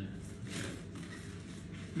information on there. Okay.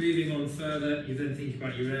 Moving on further, you then think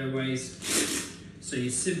about your airways. So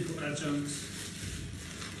your simple adjuncts,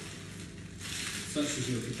 such as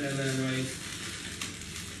your Cadell airways.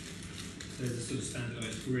 There's a sort of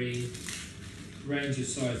standardised green, range of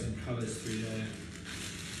size and colours through there.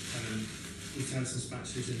 We've had some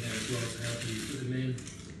spatulas in there as well to help you put them in,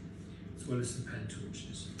 as well as some pen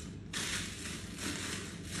torches.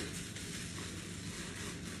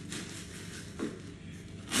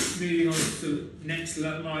 Moving on to the next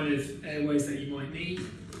line of airways that you might need.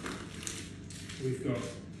 We've got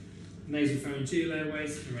nasopharyngeal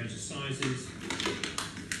airways, a range of sizes,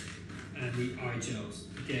 and the eye gels,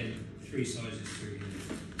 again, 3 sizes through here.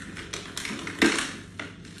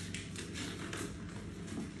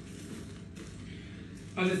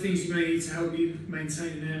 Other things you may need to help you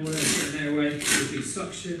maintain an airway would be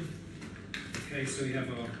suction. Okay, so we have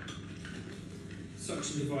our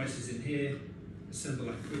suction devices in here. Assemble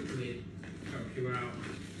that quickly, help you out,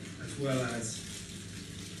 as well as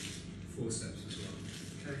forceps as well.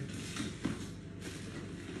 Okay.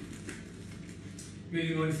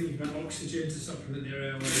 Moving on, thinking about oxygen to supplement their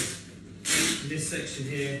airways. In this section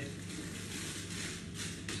here,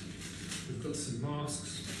 we've got some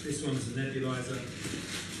masks. This one's a nebulizer,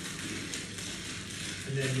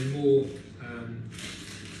 and then the more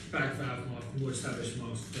bag valve mask, the more established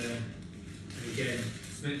mask there. And again,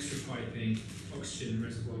 some extra piping, oxygen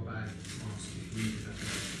reservoir bag mask if you need that.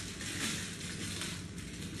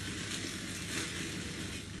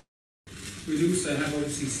 We also have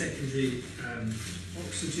obviously secondary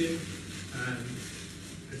oxygen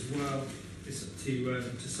as well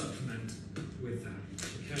to supplement with that.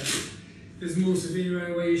 Okay. There's more severe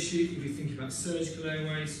airway issue if you think about surgical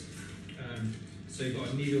airways. So you've got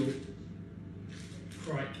a needle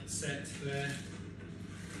crike set there.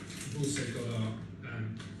 We've also got our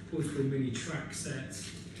portable mini track set,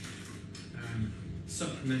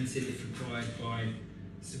 supplemented if required by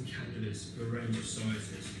some cannulas for a range of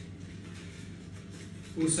sizes.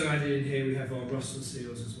 Also added in here we have our Russell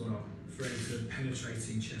seals as well for any sort of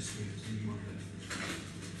penetrating chest wounds that you might have.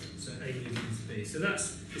 So A to B. So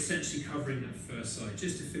that's essentially covering that first side.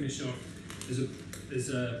 Just to finish off, there's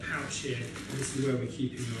a pouch here, and this is where we're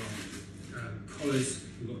keeping our collars.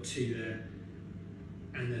 We've got 2 there,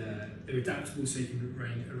 and they're adaptable, so you can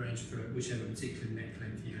arrange for whichever particular neck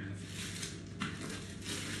length you have.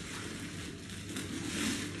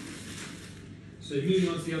 So moving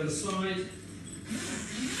on to the other side.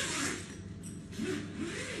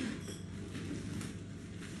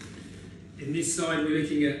 In this side, we're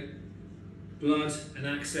looking at blood and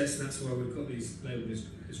access, and that's why we've got these labelled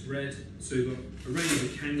as red. So we've got a range of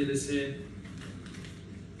cannulas here.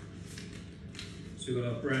 So we've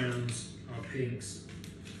got our browns, our pinks,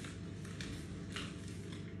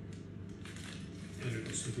 and we've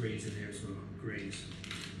got some greens in there as well. Greens.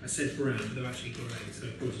 I said brown, but they're actually grey, so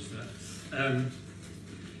apologies for that.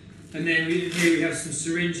 And then here we have some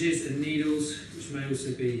syringes and needles, which may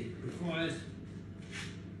also be required.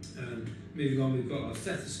 Moving on, we've got our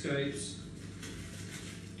stethoscopes,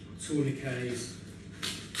 tourniquets,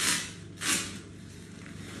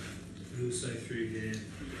 and also through here,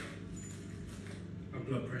 our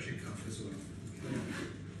blood pressure cuff as well. Okay.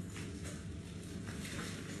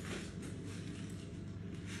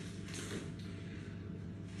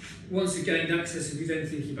 Once you've gained access, if you're then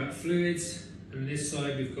thinking about fluids, and on this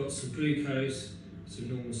side we've got some glucose, some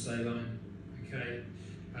normal saline, okay.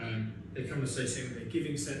 They come associated with their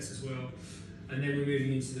giving sets as well. And then we're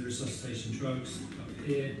moving into the resuscitation drugs up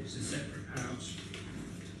here, it's a separate pouch.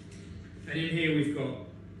 And in here we've got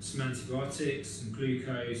some antibiotics, some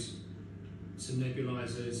glucose, some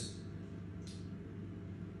nebulizers,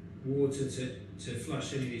 water to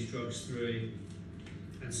flush any of these drugs through,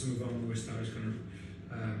 and some of our more established kind of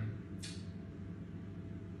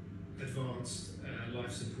advanced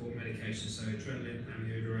life support medications, so adrenaline,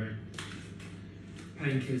 amiodarone,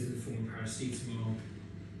 painkillers in the form of paracetamol,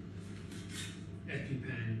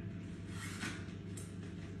 EpiPen.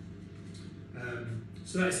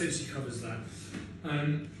 So that essentially covers that.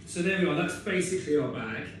 So there we are, that's basically our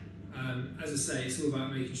bag. As I say, it's all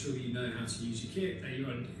about making sure that you know how to use your kit, that you're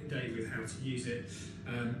up to date with how to use it,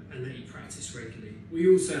 and that you practice regularly. We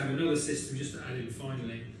also have another system, just to add in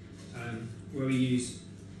finally, where we use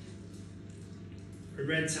a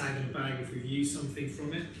red tag on the bag if we've used something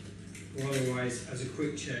from it, or otherwise, as a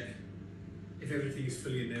quick check, if everything is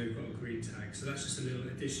fully in there, we've got a green tag. So that's just a little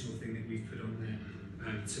additional thing that we've put on there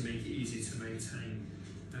to make it easier to maintain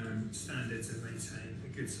standards and maintain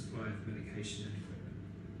a good supply of medication and equipment.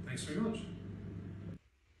 Thanks very much.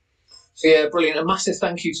 So yeah, brilliant. A massive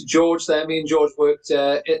thank you to George there. Me and George worked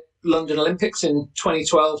at London Olympics in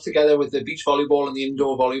 2012 together with the beach volleyball and the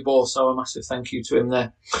indoor volleyball. So a massive thank you to him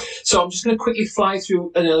there. So I'm just going to quickly fly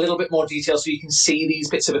through in a little bit more detail so you can see these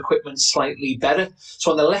bits of equipment slightly better.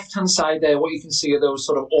 So on the left-hand side there, what you can see are those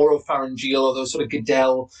sort of oropharyngeal or those sort of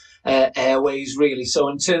Goodell airways, really. So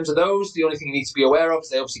in terms of those, the only thing you need to be aware of is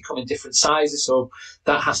they obviously come in different sizes, so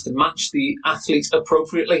that has to match the athlete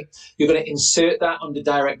appropriately. You're going to insert that under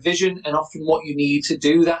direct vision, and often what you need to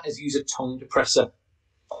do that is use a tongue depressor.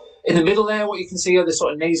 In the middle there, what you can see are the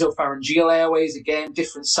sort of nasopharyngeal airways, again,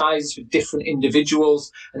 different sizes for different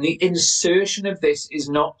individuals. And the insertion of this is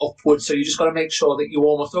not upward. So you just got to make sure that you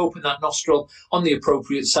almost open that nostril on the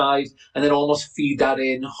appropriate side and then almost feed that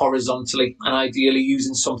in horizontally, and ideally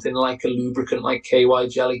using something like a lubricant like KY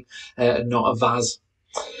jelly and not a Vaz.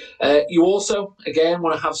 You also, again,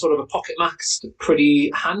 want to have sort of a pocket mask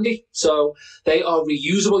pretty handy. So they are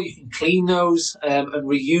reusable. You can clean those and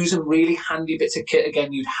reuse them. Really handy bits of kit.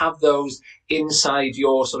 Again, you'd have those inside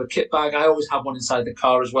your sort of kit bag. I always have one inside the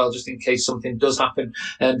car as well, just in case something does happen.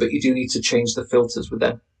 But you do need to change the filters with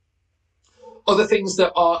them. Other things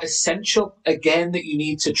that are essential, again, that you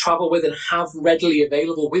need to travel with and have readily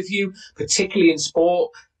available with you, particularly in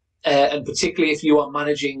sport, and particularly if you are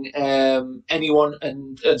managing anyone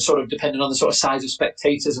and sort of depending on the sort of size of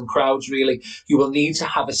spectators and crowds, really, you will need to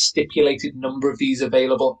have a stipulated number of these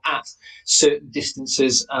available at certain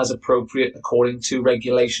distances as appropriate according to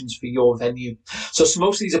regulations for your venue. So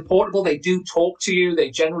most of these are portable. They do talk to you.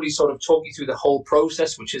 They generally sort of talk you through the whole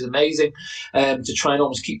process, which is amazing, to try and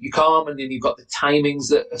almost keep you calm. And then you've got the timings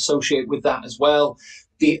that associate with that as well.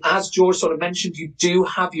 As George sort of mentioned, you do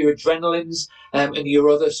have your adrenalines and your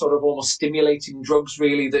other sort of almost stimulating drugs,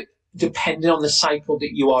 really, that depending on the cycle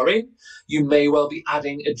that you are in, you may well be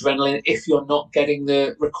adding adrenaline if you're not getting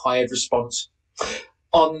the required response.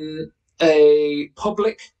 On a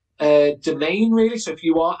public domain, really, so if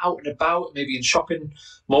you are out and about, maybe in shopping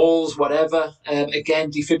malls, whatever,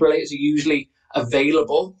 again, defibrillators are usually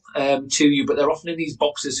available to you, but they're often in these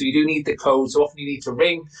boxes, so you do need the code. So often you need to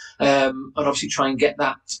ring and obviously try and get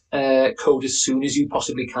that code as soon as you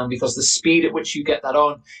possibly can, because the speed at which you get that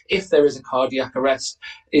on, if there is a cardiac arrest,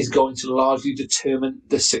 is going to largely determine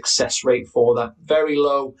the success rate for that. Very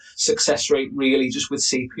low success rate, really, just with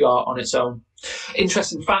CPR on its own.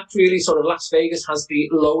 Interesting fact, really, sort of Las Vegas has the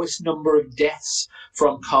lowest number of deaths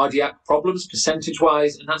from cardiac problems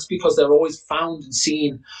percentage-wise, and that's because they're always found and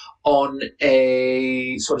seen on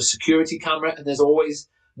a sort of security camera, and there's always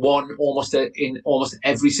one in almost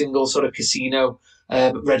every single sort of casino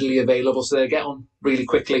readily available, so they get on really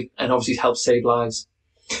quickly and obviously help save lives.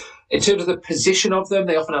 In terms of the position of them,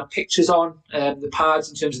 they often have pictures on the pads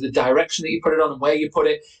in terms of the direction that you put it on and where you put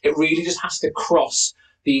it. It really just has to cross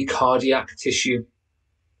the cardiac tissue.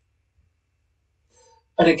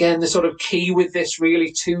 And again, the sort of key with this,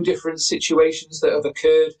 really, two different situations that have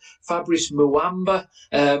occurred. Fabrice Muamba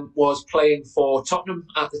was playing for Tottenham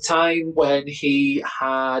at the time when he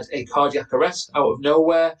had a cardiac arrest out of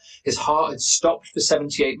nowhere. His heart had stopped for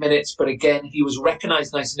 78 minutes, but again, he was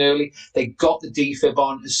recognised nice and early. They got the defib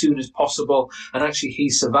on as soon as possible, and actually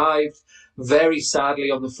he survived. Very sadly,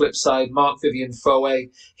 on the flip side, Marc-Vivien Foé,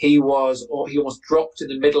 he almost dropped in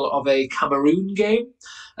the middle of a Cameroon game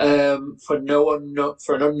for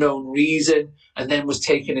an unknown reason, and then was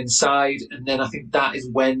taken inside. And then I think that is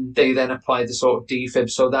when they then applied the sort of defib.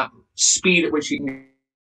 So that speed at which you can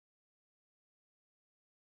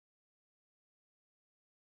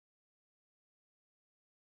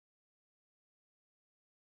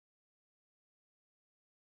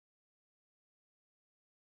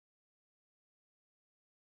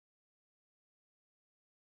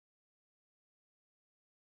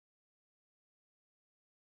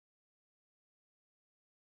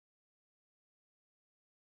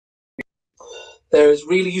There's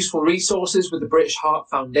really useful resources with the British Heart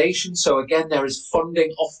Foundation. So again, there is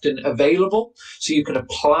funding often available. So you can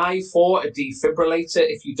apply for a defibrillator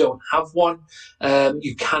if you don't have one.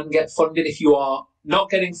 You can get funded. If you are not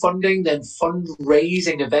getting funding, then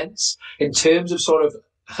fundraising events in terms of sort of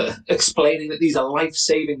explaining that these are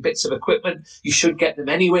life-saving bits of equipment. You should get them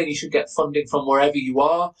anyway, and you should get funding from wherever you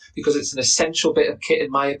are, because it's an essential bit of kit,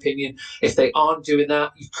 in my opinion. If they aren't doing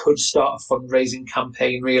that, you could start a fundraising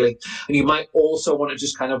campaign, really. And you might also want to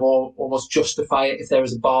just kind of almost justify it if there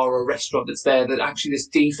is a bar or a restaurant that's there, that actually this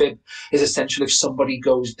defib is essential if somebody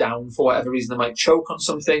goes down for whatever reason. They might choke on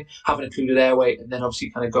something, have an occluded airway, and then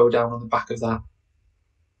obviously kind of go down on the back of that.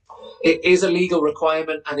 It is a legal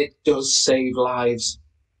requirement, and it does save lives.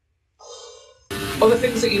 Other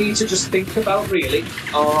things that you need to just think about, really,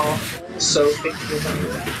 are also thinking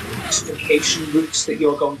about extrication routes that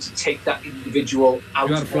you're going to take that individual out.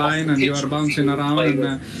 You are flying and you are bouncing around,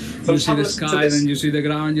 and you see the sky, and you see the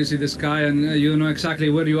ground, you see the sky, and you know exactly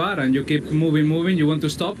where you are, and you keep moving, you want to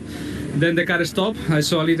stop. Then the car stopped. I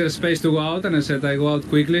saw a little space to go out, and I said I go out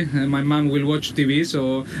quickly. And my mom will watch TV,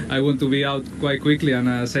 so I want to be out quite quickly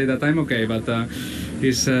and say that I'm okay. But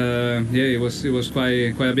it was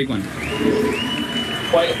quite a big one.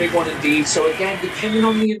 Quite a big one indeed. So again, depending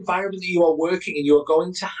on the environment that you are working in, you're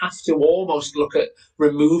going to have to almost look at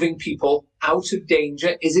removing people out of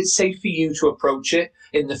danger. Is it safe for you to approach it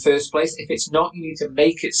in the first place? If it's not, you need to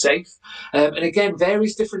make it safe. And again,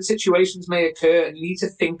 various different situations may occur, and you need to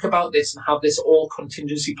think about this and have this all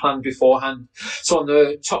contingency planned beforehand. So on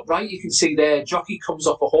the top right, you can see there, jockey comes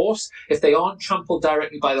off a horse. If they aren't trampled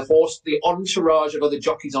directly by the horse, the entourage of other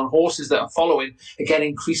jockeys on horses that are following, again,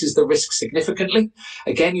 increases the risk significantly.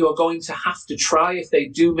 Again, you are going to have to try, if they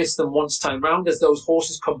do miss them once time round, as those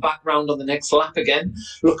horses come back round on the next lap again,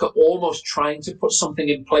 look at almost trying to put something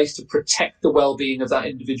in place to protect the well-being of that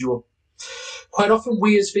individual. Quite often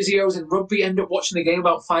we as physios in rugby end up watching the game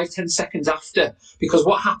about 5-10 seconds after, because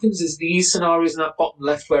what happens is these scenarios in that bottom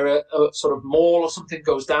left where a sort of maul or something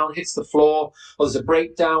goes down, hits the floor, or there's a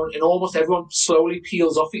breakdown, and almost everyone slowly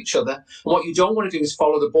peels off each other. And what you don't want to do is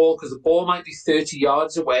follow the ball, because the ball might be 30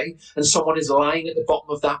 yards away and someone is lying at the bottom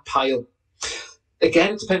of that pile.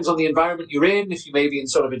 Again, it depends on the environment you're in. If you may be in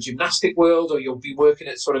sort of a gymnastic world, or you'll be working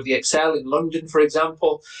at sort of the Excel in London, for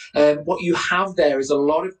example, what you have there is a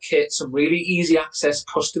lot of kit, some really easy access,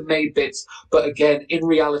 custom-made bits. But again, in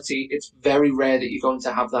reality, it's very rare that you're going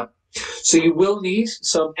to have that. So you will need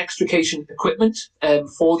some extrication equipment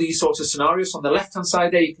for these sorts of scenarios. On the left-hand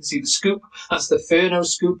side there, you can see the scoop. That's the Furno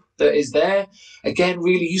scoop that is there. Again,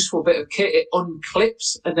 really useful bit of kit. It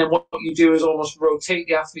unclips, and then what you do is almost rotate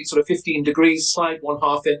the athlete sort of 15 degrees, slide one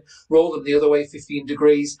half in, roll them the other way 15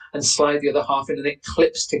 degrees, and slide the other half in, and it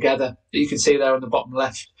clips together. You can see there on the bottom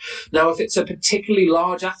left. Now, if it's a particularly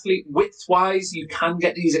large athlete, width-wise, you can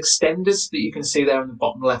get these extenders that you can see there on the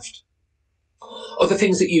bottom left. Other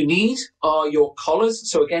things that you need are your collars.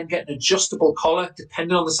 So again, get an adjustable collar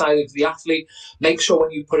depending on the size of the athlete. Make sure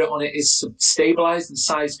when you put it on, it is stabilized and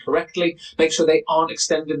sized correctly. Make sure they aren't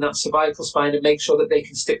extending that cervical spine, and make sure that they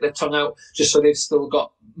can stick their tongue out just so they've still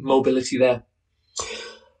got mobility there.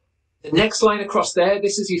 The next line across there,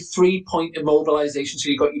 this is your 3-point immobilization. So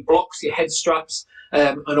you've got your blocks, your head straps,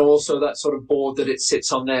 and also that sort of board that it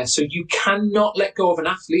sits on there. So you cannot let go of an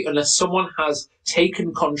athlete unless someone has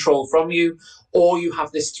taken control from you, or you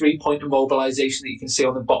have this 3-point immobilization that you can see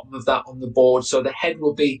on the bottom of that on the board. So the head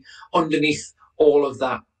will be underneath all of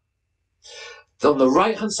that. On the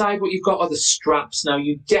right-hand side, what you've got are the straps. Now,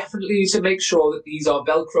 you definitely need to make sure that these are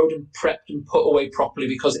Velcroed and prepped and put away properly,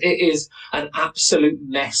 because it is an absolute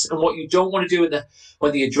mess. And what you don't want to do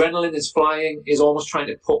when the adrenaline is flying is almost trying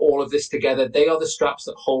to put all of this together. They are the straps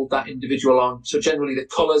that hold that individual on. So generally, the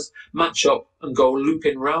colours match up and go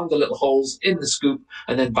looping round the little holes in the scoop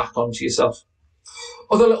and then back onto yourself.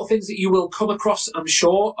 Other little things that you will come across, I'm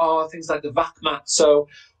sure, are things like the vac mat. So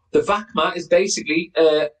the vac mat is basically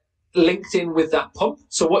linked in with that pump.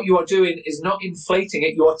 So what you are doing is not inflating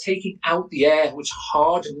it, you are taking out the air, which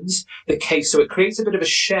hardens the case. So it creates a bit of a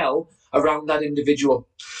shell around that individual.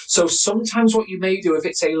 So sometimes what you may do, if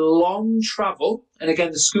it's a long travel, and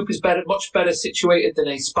again, the scoop is much better situated than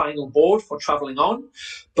a spinal board for traveling on.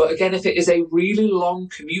 But again, if it is a really long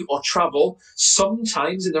commute or travel,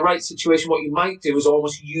 sometimes in the right situation, what you might do is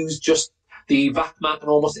almost use just the vac mat and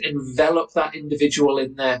almost envelop that individual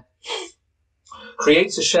in there.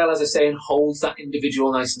 Creates a shell, as I say, and holds that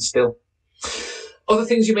individual nice and still. Other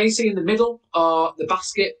things you may see in the middle are the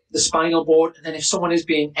basket, the spinal board, and then if someone is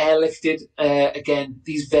being airlifted, again,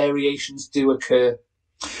 these variations do occur.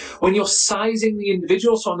 When you're sizing the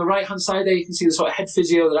individual, so on the right-hand side there, you can see the sort of head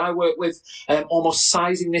physio that I work with, almost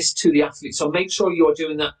sizing this to the athlete. So make sure you're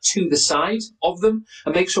doing that to the side of them,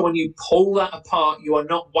 and make sure when you pull that apart, you are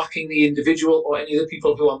not whacking the individual or any of the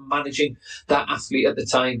people who are managing that athlete at the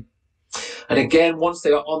time. And again, once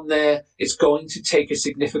they are on there, it's going to take a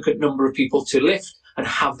significant number of people to lift and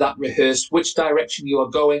have that rehearsed, which direction you are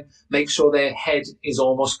going. Make sure their head is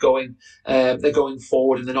almost going, they're going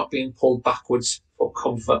forward and they're not being pulled backwards for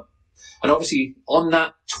comfort. And obviously on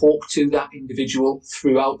that, talk to that individual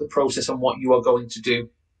throughout the process on what you are going to do.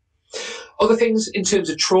 Other things in terms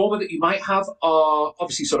of trauma that you might have are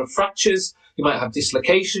obviously sort of fractures. You might have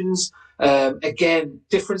dislocations. Again,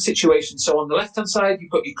 different situations. So on the left-hand side,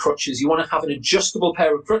 you've got your crutches. You want to have an adjustable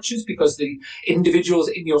pair of crutches because the individuals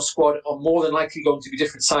in your squad are more than likely going to be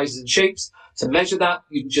different sizes and shapes. To measure that,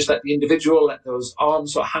 you can just let the individual, let those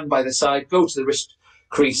arms sort of hang by the side, go to the wrist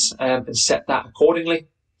crease and set that accordingly.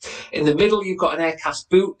 In the middle, you've got an air cast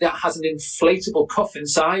boot that has an inflatable cuff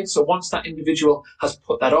inside. So once that individual has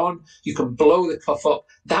put that on, you can blow the cuff up.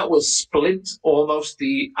 That will splint almost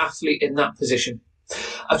the athlete in that position.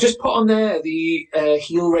 I've just put on there the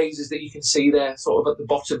heel raisers that you can see there sort of at the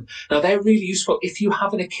bottom. Now, they're really useful. If you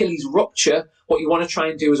have an Achilles rupture, what you want to try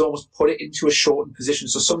and do is almost put it into a shortened position.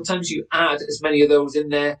 So sometimes you add as many of those in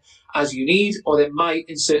there as you need, or they might,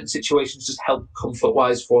 in certain situations, just help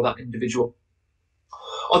comfort-wise for that individual.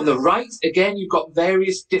 On the right, again, you've got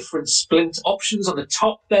various different splint options. On the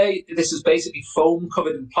top there, this is basically foam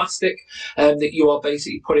covered in plastic that you are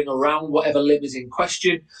basically putting around whatever limb is in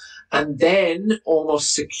question, and then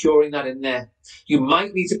almost securing that in there. You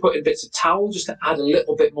might need to put in bits of towel just to add a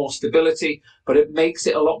little bit more stability, but it makes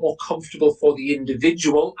it a lot more comfortable for the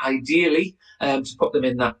individual, ideally, to put them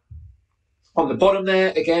in that. On the bottom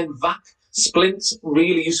there, again, VAC splints,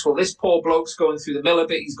 really useful. This poor bloke's going through the mill a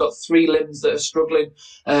bit. He's got 3 limbs that are struggling.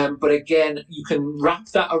 But again, you can wrap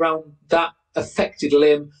that around that affected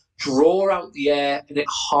limb, draw out the air, and it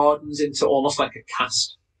hardens into almost like a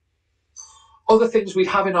cast. Other things we'd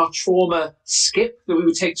have in our trauma skip that we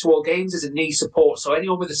would take to all games is a knee support. So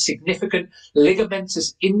anyone with a significant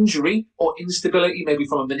ligamentous injury or instability, maybe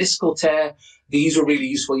from a meniscal tear, these are really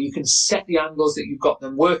useful. You can set the angles that you've got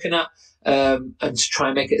them working at and to try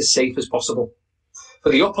and make it as safe as possible.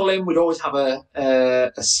 For the upper limb, we'd always have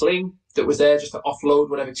a sling that was there just to offload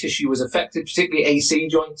whatever tissue was affected, particularly AC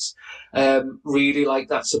joints. Really like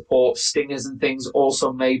that support. Stingers and things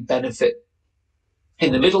also may benefit.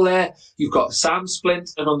 In the middle there, you've got a SAM splint,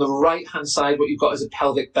 and on the right-hand side, what you've got is a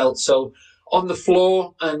pelvic belt. So on the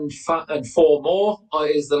floor and 4 more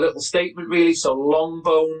is the little statement, really. So long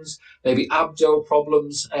bones, maybe abdo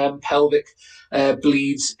problems, pelvic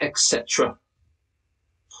bleeds, etc.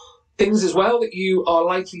 Things as well that you are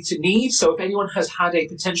likely to need. So if anyone has had a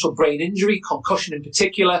potential brain injury, concussion in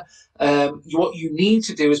particular, what you need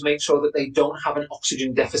to do is make sure that they don't have an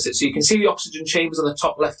oxygen deficit. So you can see the oxygen chambers on the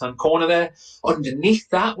top left-hand corner there. Underneath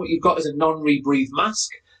that, what you've got is a non-rebreathe mask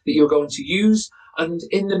that you're going to use. And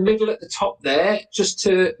in the middle at the top there, just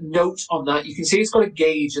to note on that, you can see it's got a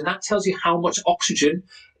gauge, and that tells you how much oxygen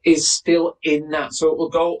is still in that. So it will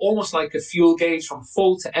go almost like a fuel gauge from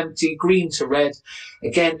full to empty, green to red.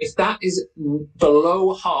 Again, if that is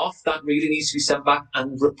below half, that really needs to be sent back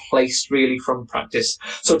and replaced really from practice.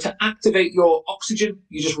 So to activate your oxygen,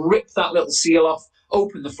 you just rip that little seal off,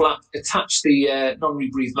 open the flap, attach the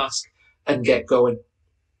non-rebreathe mask and get going.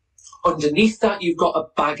 Underneath that, you've got a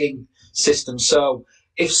bagging system. So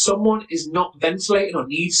if someone is not ventilating or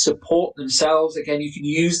needs support themselves, again, you can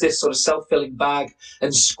use this sort of self-filling bag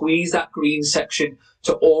and squeeze that green section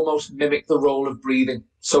to almost mimic the role of breathing.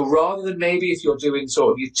 So rather than maybe if you're doing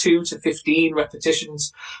sort of your 2 to 15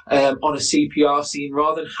 repetitions on a CPR scene,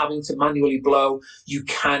 rather than having to manually blow, you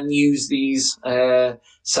can use these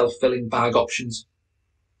self-filling bag options.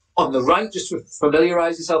 On the right, just to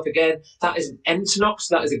familiarise yourself again, that is an Entonox,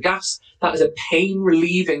 that is a gas, that is a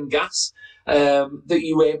pain-relieving gas that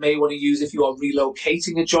you may want to use if you are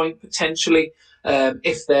relocating a joint potentially.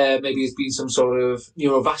 If there maybe has been some sort of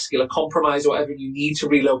neurovascular compromise or whatever and you need to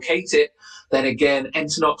relocate it, then again,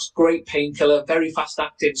 Entonox, great painkiller, very fast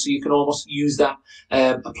acting, so you can almost use that,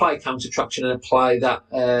 apply counter traction and apply that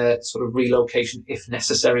sort of relocation if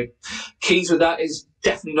necessary. Keys with that is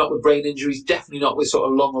definitely not with brain injuries, definitely not with sort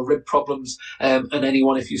of lung or rib problems, and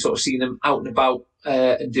anyone, if you sort of see them out and about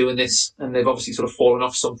and doing this and they've obviously sort of fallen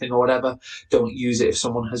off something or whatever, don't use it if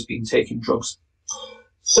someone has been taking drugs.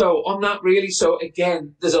 So on that really, so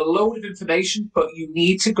again, there's a load of information, but you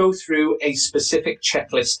need to go through a specific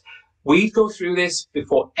checklist. We'd go through this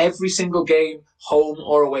before every single game, home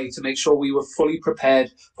or away, to make sure we were fully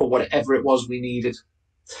prepared for whatever it was we needed.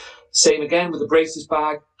 Same again with the braces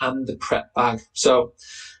bag and the prep bag. So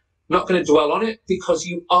not going to dwell on it because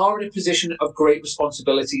you are in a position of great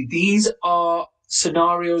responsibility. These are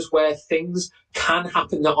scenarios where things can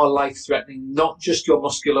happen that are life-threatening, not just your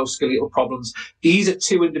musculoskeletal problems. These are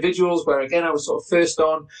two individuals where, again, I was sort of first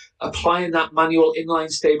on applying that manual inline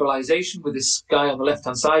stabilization with this guy on the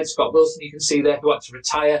left-hand side, Scott Wilson, you can see there, who had to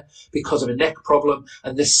retire because of a neck problem,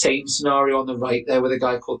 and the same scenario on the right there with a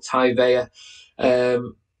guy called Ty Veyer.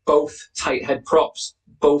 Both tight head props,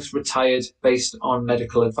 both retired based on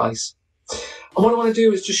medical advice. And what I want to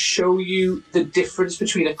do is just show you the difference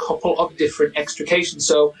between a couple of different extrications.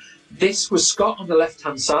 So this was Scott on the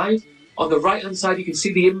left-hand side. On the right-hand side, you can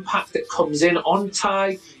see the impact that comes in on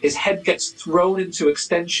Ty. His head gets thrown into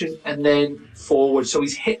extension and then forward. So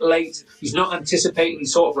he's hit late. He's not anticipating.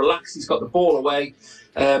 He's sort of relaxed. He's got the ball away.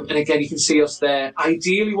 And again, you can see us there.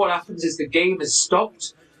 Ideally, what happens is the game is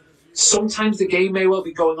stopped. Sometimes the game may well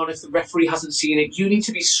be going on if the referee hasn't seen it. You need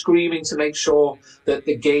to be screaming to make sure that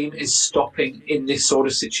the game is stopping in this sort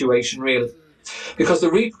of situation, really. Because the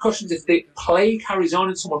repercussions, if the play carries on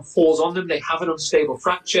and someone falls on them, they have an unstable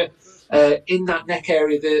fracture in that neck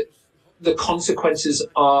area, the consequences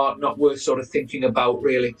are not worth sort of thinking about,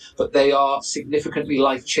 really. But they are significantly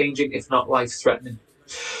life-changing, if not life-threatening.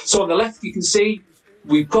 So on the left, you can see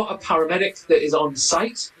we've got a paramedic that is on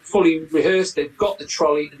site, fully rehearsed. They've got the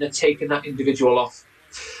trolley and they're taking that individual off.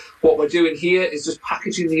 What we're doing here is just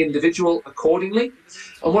packaging the individual accordingly.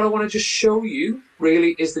 And what I want to just show you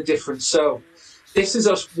really is the difference. So this is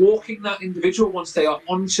us walking that individual once they are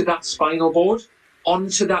onto that spinal board,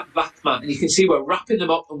 onto that back mat. And you can see we're wrapping them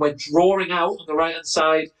up and we're drawing out on the right-hand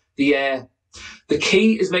side the air. The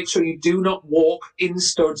key is make sure you do not walk in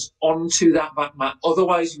studs onto that back mat.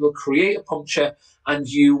 Otherwise, you will create a puncture and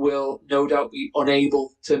you will no doubt be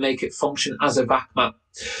unable to make it function as a back mat.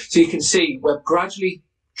 So you can see we're gradually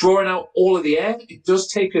drawing out all of the air. It does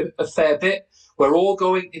take a fair bit. We're all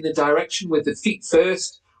going in the direction with the feet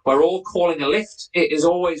first. We're all calling a lift. It is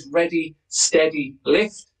always ready, steady,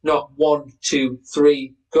 lift, not 1, 2,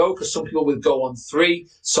 3, go, because some people will go on 3,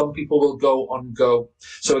 some people will go on go.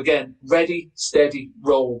 So again, ready, steady,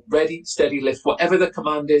 roll, ready, steady, lift. Whatever the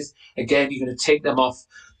command is, again, you're going to take them off.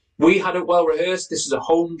 We had it well rehearsed. This is a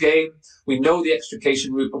home game. We know the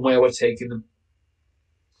extrication route and where we're taking them.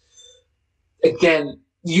 Again,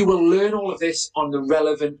 you will learn all of this on the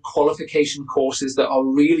relevant qualification courses that are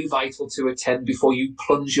really vital to attend before you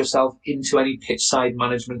plunge yourself into any pitch side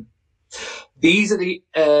management. These are the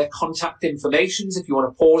contact informations if you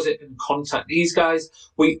want to pause it and contact these guys.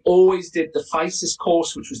 We always did the FISIS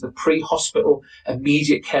course, which was the pre-hospital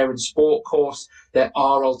immediate care and sport course. There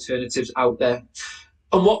are alternatives out there.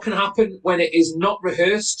 And what can happen when it is not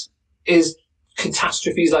rehearsed is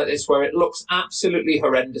catastrophes like this, where it looks absolutely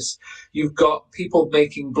horrendous. You've got people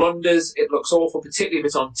making blunders. It looks awful, particularly if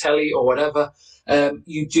it's on telly or whatever.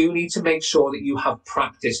 You do need to make sure that you have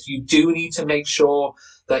practiced. You do need to make sure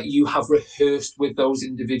that you have rehearsed with those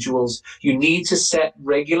individuals. You need to set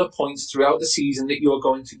regular points throughout the season that you are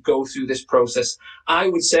going to go through this process. I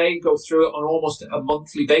would say go through it on almost a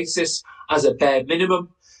monthly basis as a bare minimum.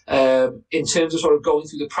 In terms of sort of going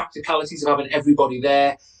through the practicalities of having everybody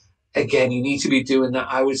there, again, you need to be doing that,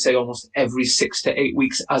 I would say, almost every 6 to 8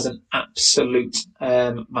 weeks as an absolute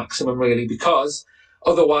maximum, really, because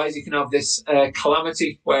otherwise you can have this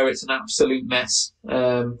calamity where it's an absolute mess.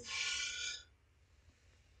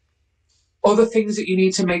 Other things that you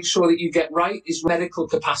need to make sure that you get right is medical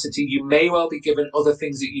capacity. You may well be given other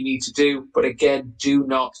things that you need to do, but again, do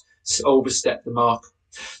not overstep the mark.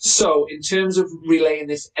 So in terms of relaying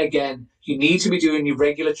this, again, you need to be doing your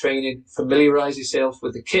regular training, familiarise yourself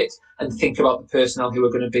with the kit and think about the personnel who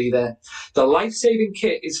are going to be there. The life-saving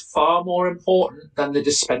kit is far more important than the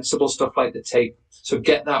dispensable stuff like the tape. So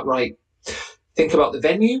get that right. Think about the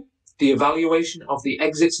venue, the evaluation of the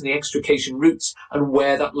exits and the extrication routes and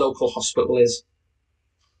where that local hospital is.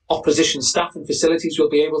 Opposition staff and facilities will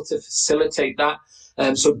be able to facilitate that.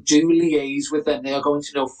 So do liaise with them. They are going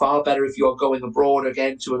to know far better if you're going abroad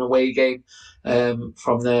again to an away game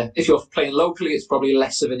from there. If you're playing locally, it's probably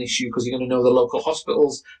less of an issue because you're going to know the local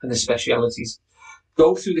hospitals and the specialities.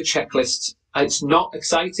 Go through the checklists. It's not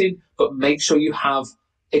exciting, but make sure you have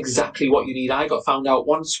exactly what you need. I got found out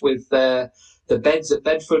once with the beds at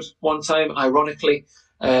Bedford one time, ironically,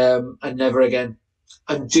 and never again.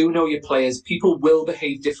 And do know your players. People will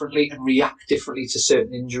behave differently and react differently to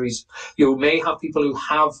certain injuries. You may have people who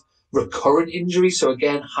have recurrent injuries. So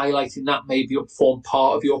again, highlighting that may form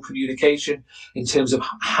part of your communication in terms of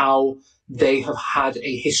how they have had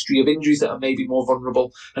a history of injuries that are maybe more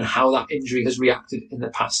vulnerable and how that injury has reacted in the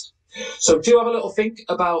past. So do have a little think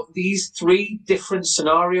about these 3 different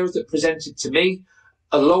scenarios that presented to me.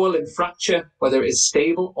 A lower limb fracture, whether it is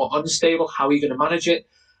stable or unstable, how are you going to manage it?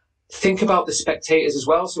 Think about the spectators as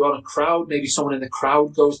well. So on a crowd, maybe someone in the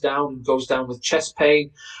crowd goes down with chest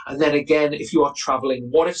pain. And then again, if you are traveling,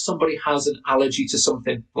 what if somebody has an allergy to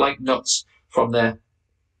something like nuts from there?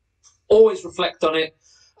 Always reflect on it.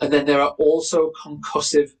 And then there are also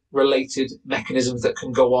concussive related mechanisms that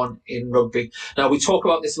can go on in rugby. Now, we talk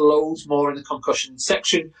about this loads more in the concussion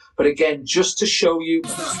section, but again, just to show you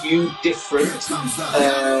a few different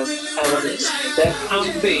elements, there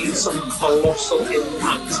can be some colossal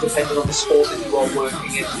impacts depending on the sport that you are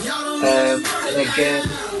working in. And again,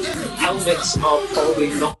 helmets are probably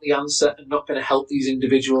not the answer and not going to help these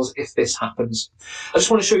individuals if this happens. I just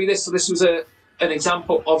want to show you this. So this was an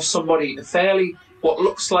example of somebody, a fairly what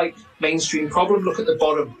looks like mainstream problem. Look at the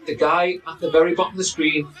bottom. The guy at the very bottom of the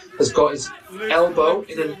screen has got his elbow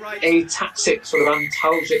in an ataxic, sort of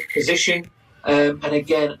antalgic position. And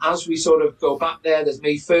again, as we sort of go back there's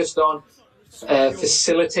me first on,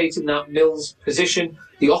 facilitating that Mills position.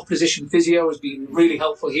 The opposition physio has been really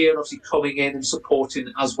helpful here and obviously coming in and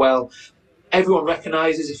supporting as well. Everyone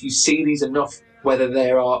recognises if you see these enough, whether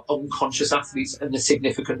there are unconscious athletes and the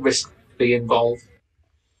significant risk be involved.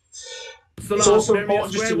 It's also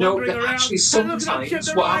important just to note that actually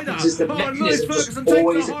sometimes what happens is the mechanism doesn't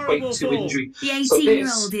always equate to injury. The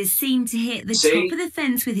 18-year-old is seen to hit the top of the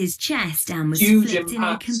fence with his chest and was flipped in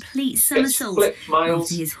a complete somersault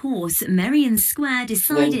after his horse, Merrion Square,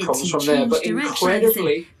 decided to change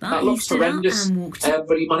direction. That looks horrendous,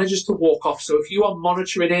 but he manages to walk off. So if you are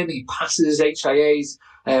monitoring him, he passes his HIAs,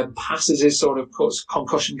 passes his sort of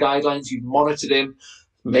concussion guidelines, you've monitored him,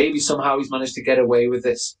 maybe somehow he's managed to get away with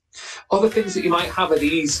this. Other things that you might have are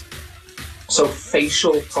these, so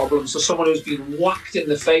facial problems. So someone who's been whacked in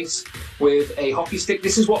the face with a hockey stick.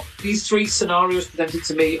 This is what these 3 scenarios presented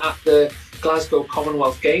to me at the Glasgow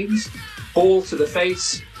Commonwealth Games. Ball to the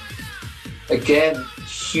face. Again,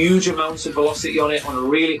 huge amounts of velocity on it, on a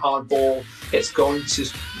really hard ball. It's going to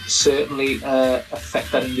certainly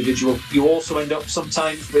affect that individual. You also end up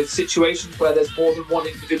sometimes with situations where there's more than one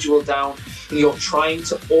individual down and you're trying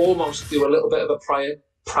to almost do a little bit of a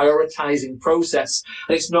prioritizing process,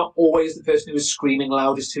 and it's not always the person who is screaming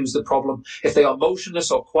loudest who's the problem. If they are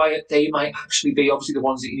motionless or quiet, they might actually be obviously the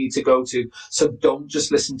ones that you need to go to. So don't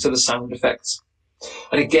just listen to the sound effects.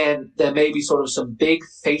 And again, there may be sort of some big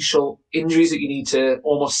facial injuries that you need to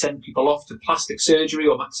almost send people off to plastic surgery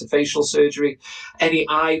or maxillofacial surgery. Any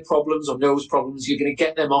eye problems or nose problems, you're going to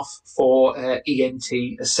get them off for ENT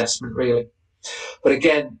assessment, really. But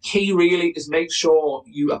again, key really is make sure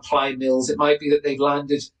you apply Mills. It might be that they've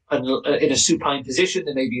landed in a supine position.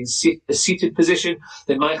 They may be in a seated position.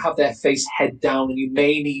 They might have their face head down, and you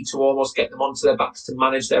may need to almost get them onto their backs to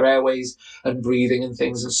manage their airways and breathing and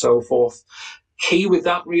things and so forth. Key with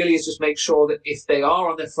that really is just make sure that if they are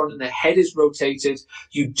on their front and their head is rotated,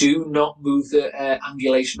 you do not move the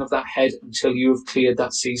angulation of that head until you have cleared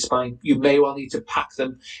that C-spine. You may well need to pack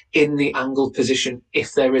them in the angled position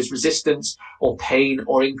if there is resistance or pain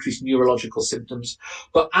or increased neurological symptoms.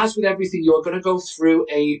 But as with everything, you are going to go through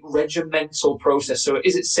a regimental process. So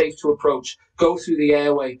is it safe to approach? Go through the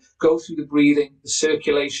airway, go through the breathing, the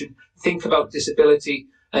circulation, think about disability,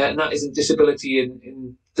 and that isn't disability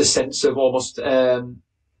in the sense of almost that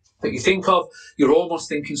you think of. You're almost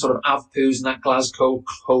thinking sort of AVPUs and that Glasgow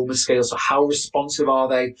coma scale. So how responsive are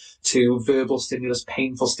they to verbal stimulus,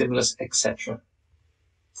 painful stimulus, etc.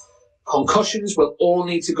 Concussions will all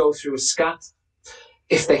need to go through a SCAT.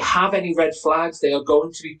 If they have any red flags, they are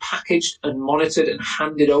going to be packaged and monitored and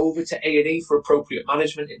handed over to A&E for appropriate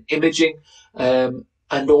management and imaging.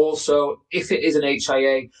 And also, if it is an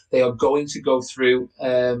HIA, they are going to go through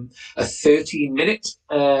a 13-minute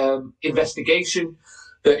investigation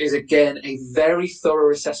that is, again, a very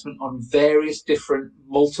thorough assessment on various different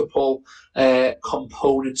multiple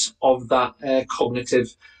components of that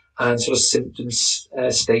cognitive and sort of symptoms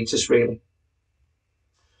status, really.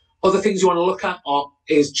 Other things you want to look at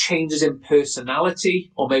is changes in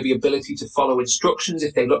personality or maybe ability to follow instructions.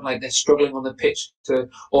 If they look like they're struggling on the pitch to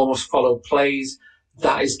almost follow plays,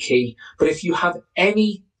 that is key. But if you have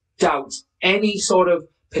any doubt, any sort of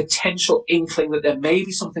potential inkling that there may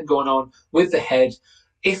be something going on with the head,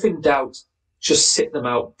 if in doubt, just sit them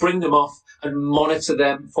out, bring them off and monitor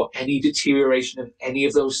them for any deterioration of any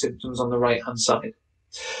of those symptoms on the right-hand side.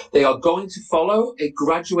 They are going to follow a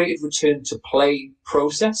graduated return to play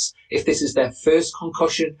process. If this is their first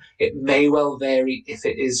concussion, it may well vary if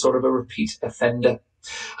it is sort of a repeat offender.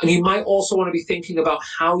 And you might also want to be thinking about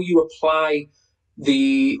how you apply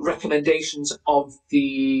the recommendations of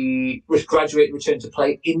the graduate return to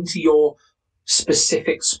play into your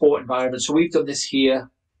specific sport environment. So we've done this here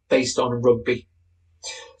based on rugby.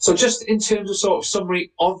 So just in terms of sort of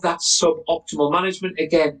summary of that suboptimal management,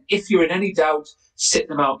 again, if you're in any doubt, sit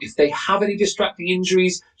them out. If they have any distracting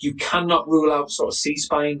injuries, you cannot rule out sort of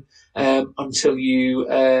C-spine until you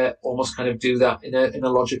almost kind of do that in a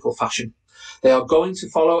logical fashion. They are going to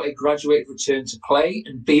follow a graduate return to play,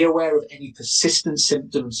 and be aware of any persistent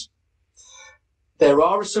symptoms. There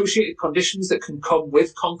are associated conditions that can come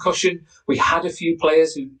with concussion. We had a few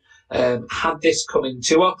players who had this coming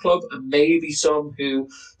to our club, and maybe some who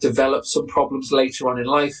developed some problems later on in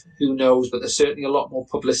life. Who knows? But there's certainly a lot more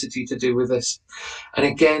publicity to do with this. And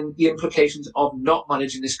again, the implications of not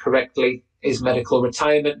managing this correctly is medical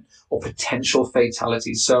retirement or potential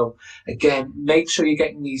fatality. So again, make sure you're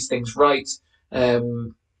getting these things right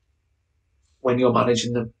when you're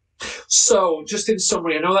managing them. So just in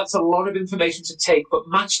summary, I know that's a lot of information to take, but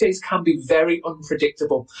match days can be very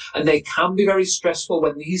unpredictable, and they can be very stressful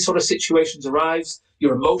when these sort of situations arise.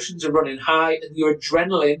 Your emotions are running high, and your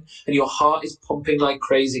adrenaline and your heart is pumping like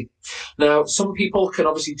crazy. Now, some people can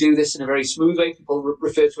obviously do this in a very smooth way. People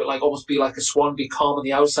refer to it like almost be like a swan, be calm on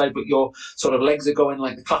the outside, but your sort of legs are going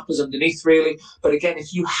like the clappers underneath, really. But again,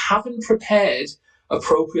 if you haven't prepared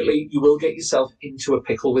appropriately, you will get yourself into a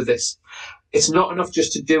pickle with this. It's not enough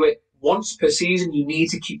just to do it once per season. You need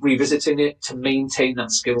to keep revisiting it to maintain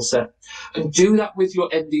that skill set. And do that with your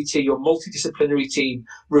MDT, your multidisciplinary team.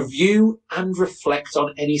 Review and reflect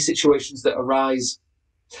on any situations that arise.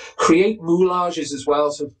 Create moulages as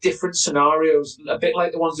well, so different scenarios, a bit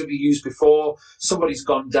like the ones that we used before. Somebody's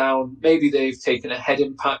gone down, maybe they've taken a head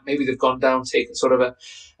impact, maybe they've gone down, taken sort of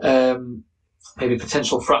a maybe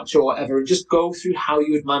potential fracture or whatever, and just go through how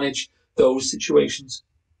you would manage those situations.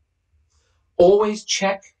 Always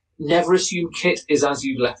check, never assume kit is as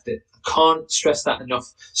you've left it. I can't stress that enough.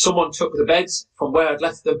 Someone took the beds from where I'd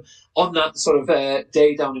left them on that sort of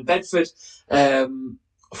day down in Bedford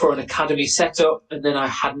for an academy setup, and then I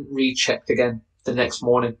hadn't rechecked again the next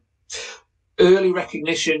morning. Early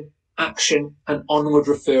recognition, action, and onward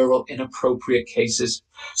referral in appropriate cases.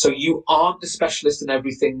 So you aren't the specialist in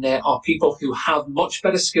everything. There are people who have much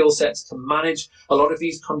better skill sets to manage a lot of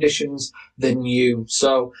these conditions than you.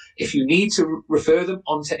 So if you need to refer them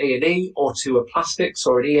onto A&E or to a plastics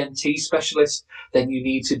or an ENT specialist, then you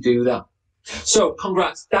need to do that. So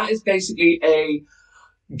congrats. That is basically a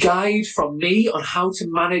guide from me on how to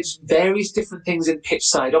manage various different things in pitch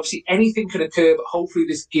side. Obviously anything can occur, but hopefully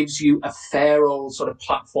this gives you a fair old sort of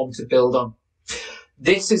platform to build on.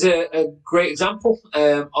 This is a great example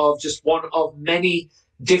of just one of many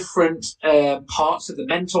different parts of the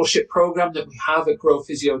mentorship program that we have at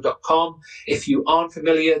growphysio.com. If you aren't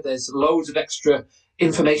familiar, there's loads of extra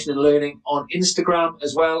information and learning on Instagram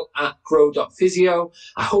as well at grow.physio.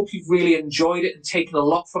 I hope you've really enjoyed it and taken a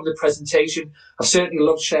lot from the presentation. I've certainly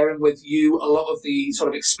loved sharing with you a lot of the sort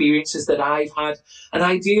of experiences that I've had. And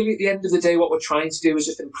ideally, at the end of the day, what we're trying to do is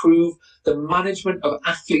just improve the management of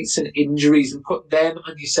athletes and injuries and put them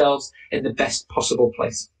and yourselves in the best possible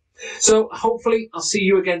place. So hopefully I'll see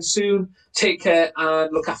you again soon. Take care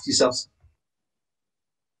and look after yourselves.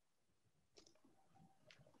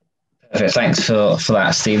 Perfect. Thanks for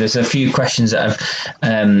that, Steve. There's a few questions that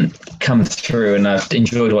have come through, and I've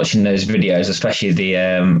enjoyed watching those videos, especially the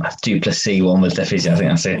Duplessis one with the physio.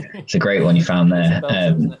 I think it's a great one you found there.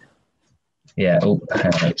 Yeah. Oh,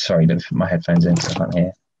 sorry, don't put my headphones in, so I can't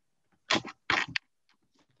hear.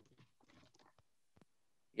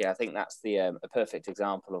 Yeah, I think that's a perfect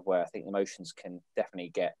example of where I think emotions can definitely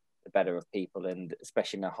get the better of people, and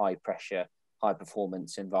especially in a high pressure, high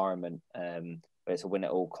performance environment. But it's a win at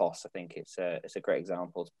all costs. I think it's a great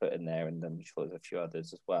example to put in there, and I'm sure there's a few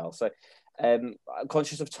others as well. So I'm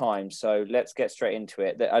conscious of time, so let's get straight into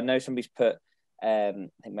it. I know somebody's put, I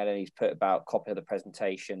think Melanie's put about copy of the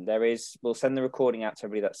presentation. We'll send the recording out to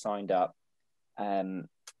everybody that's signed up.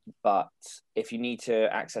 But if you need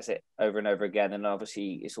to access it over and over again, then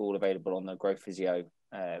obviously it's all available on the Grow Physio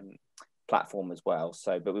platform as well.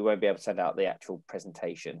 So, but we won't be able to send out the actual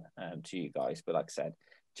presentation to you guys. But like I said,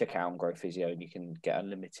 check out on Grow Physio and you can get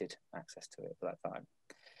unlimited access to it for that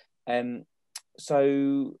time.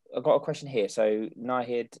 So I've got a question here. So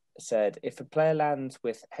Nahid said, if a player lands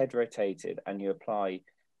with head rotated and you apply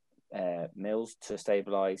mills to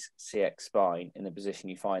stabilize CX spine in the position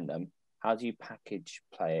you find them, how do you package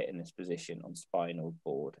player in this position on spinal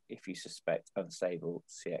board if you suspect unstable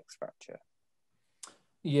CX fracture?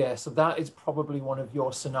 Yeah, so that is probably one of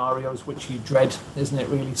your scenarios which you dread, isn't it,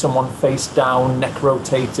 really? Someone face down, neck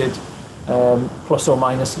rotated, plus or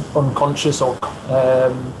minus unconscious, or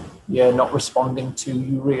not responding to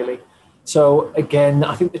you really. So again,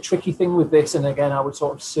 I think the tricky thing with this, and again, I would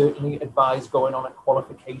sort of certainly advise going on a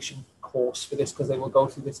qualification course for this, because they will go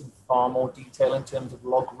through this in far more detail in terms of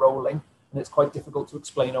log rolling, and it's quite difficult to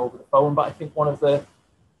explain over the phone. But I think one of the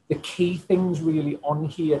key things really on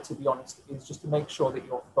here, to be honest, is just to make sure that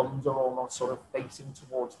your thumbs are almost sort of facing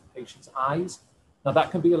towards the patient's eyes. Now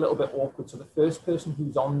that can be a little bit awkward. So the first person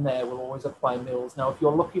who's on there will always apply Mills. Now, if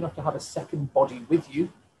you're lucky enough to have a second body with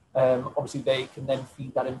you, obviously they can then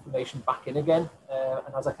feed that information back in again.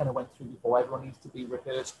 And as I kind of went through before, everyone needs to be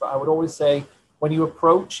rehearsed. But I would always say, when you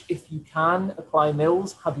approach, if you can apply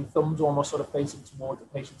Mills, have your thumbs almost sort of facing towards the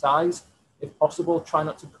patient's eyes. If possible, try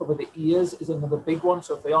not to cover the ears is another big one.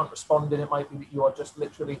 So if they aren't responding, it might be that you are just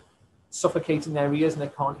literally suffocating their ears and they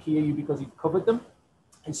can't hear you because you've covered them.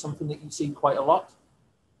 Is something that you see quite a lot.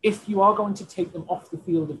 If you are going to take them off the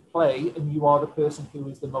field of play, and you are the person who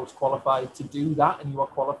is the most qualified to do that, and you are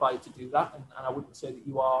qualified to do that, and I wouldn't say that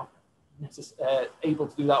you are able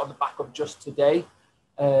to do that on the back of just today,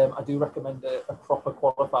 I do recommend a proper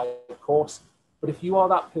qualified course. But if you are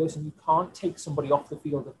that person, you can't take somebody off the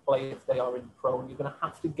field of play if they are in prone. You're going to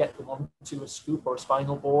have to get them onto a scoop or a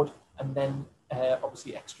spinal board, and then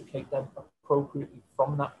obviously extricate them appropriately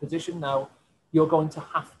from that position. Now, you're going to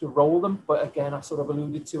have to roll them, but again, I sort of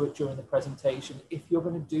alluded to it during the presentation. If you're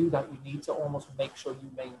going to do that, you need to almost make sure you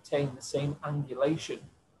maintain the same angulation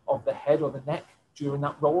of the head or the neck during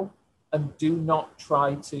that roll, and do not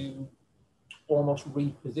try to almost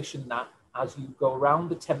reposition that as you go around.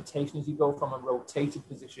 The temptation is you go from a rotated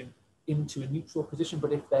position into a neutral position,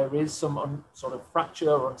 but if there is some sort of fracture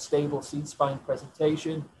or unstable C-spine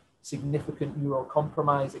presentation, significant neural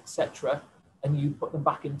compromise, etc., and you put them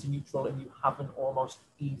back into neutral and you haven't almost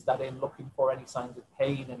eased that in, looking for any signs of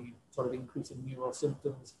pain, any sort of increase in neural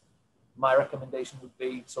symptoms, my recommendation would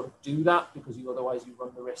be sort of do that, because otherwise you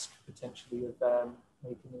run the risk potentially of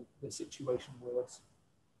making the situation worse.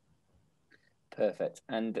 Perfect.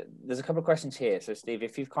 And there's a couple of questions here. So Steve,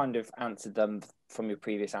 if you've kind of answered them from your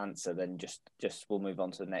previous answer, then just we'll move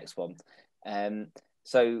on to the next one.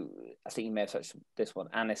 So I think you may have touched this one.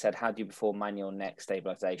 Anna said, how do you perform manual neck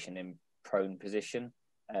stabilization in prone position?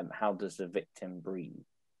 How does the victim breathe?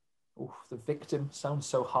 Ooh, the victim sounds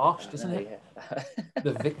so harsh, doesn't it? Yeah.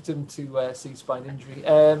 The victim to C-spine injury.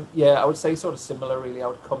 Yeah, I would say sort of similar, really. I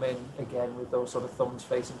would come in again with those sort of thumbs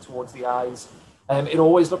facing towards the eyes. It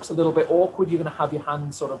always looks a little bit awkward. You're going to have your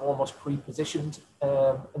hands sort of almost pre-positioned,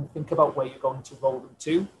 and think about where you're going to roll them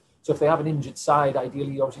to. So if they have an injured side,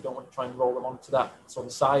 ideally, you obviously don't want to try and roll them onto that sort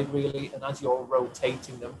of side, really. And as you're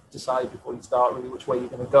rotating them, decide before you start really which way you're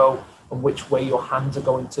going to go and which way your hands are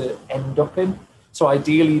going to end up in. So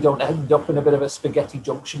ideally, you don't end up in a bit of a spaghetti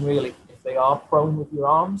junction, really, if they are prone with your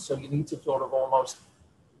arms. So you need to sort of almost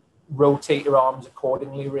rotate your arms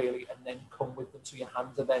accordingly, really, and then come with them so your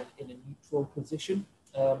hands are then in a neutral position.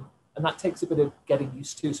 And that takes a bit of getting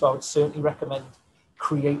used to. So I would certainly recommend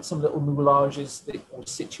create some little moulages or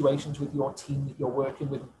situations with your team that you're working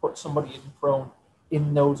with, and put somebody in prone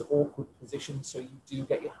in those awkward positions so you do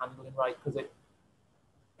get your handling right, because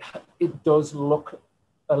it does look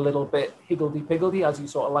a little bit higgledy-piggledy as you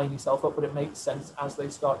sort of line yourself up, but it makes sense as they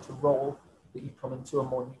start to roll that you come into a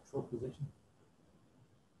more neutral position.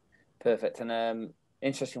 Perfect. And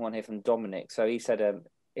interesting one here from Dominic. So he said,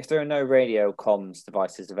 if there are no radio comms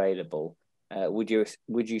devices available, would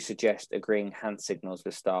you suggest agreeing hand signals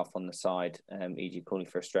with staff on the side, e.g. calling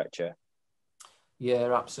for a stretcher?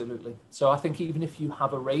 Yeah, absolutely. So I think even if you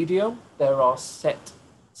have a radio, there are set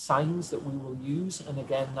signs that we will use. And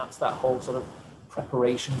again, that's that whole sort of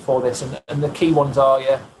preparation for this. And the key ones are,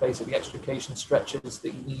 basically extrication stretchers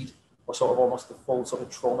that you need, or sort of almost the full sort of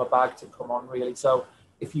trauma bag to come on, really. So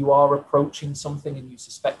if you are approaching something and you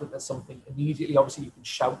suspect that there's something, immediately, obviously, you can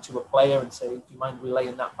shout to a player and say, do you mind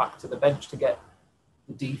relaying that back to the bench to get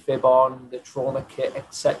the defib on, the trauma kit,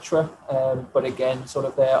 etc. But again, sort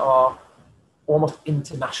of there are almost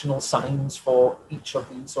international signs for each of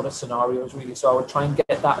these sort of scenarios, really. So I would try and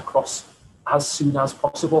get that across as soon as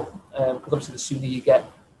possible, because obviously the sooner you get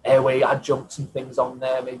airway adjuncts and things on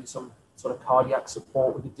there, maybe some sort of cardiac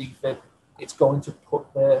support with the defib, it's going to put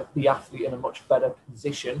the athlete in a much better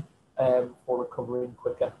position for recovering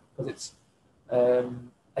quicker, because it's,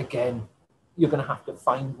 again, you're going to have to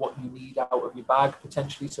find what you need out of your bag,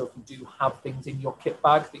 potentially. So if you do have things in your kit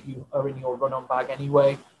bag that you are in your run-on bag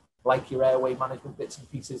anyway, like your airway management bits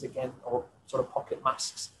and pieces, again, or sort of pocket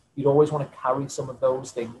masks, you'd always want to carry some of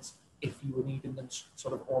those things if you were needing them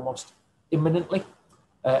sort of almost imminently.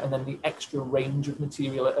 And then the extra range of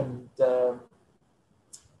material and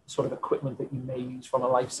sort of equipment that you may use from a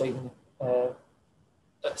life-saving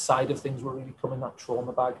side of things will really come in that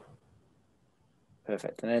trauma bag.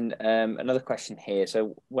 Perfect. And then another question here.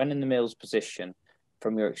 So when in the Mills position,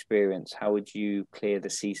 from your experience, how would you clear the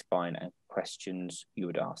C-spine and questions you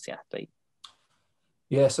would ask the athlete?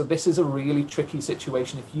 Yeah, so this is a really tricky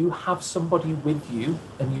situation. If you have somebody with you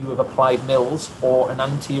and you have applied Mills or an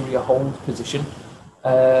anterior hold position,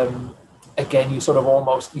 again, you sort of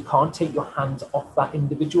almost, you can't take your hands off that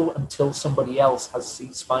individual until somebody else has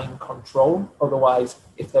C-spine control. Otherwise,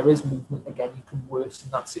 if there is movement, again, you can worsen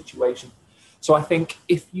that situation. So I think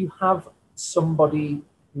if you have somebody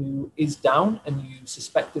who is down and you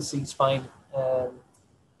suspect a C-spine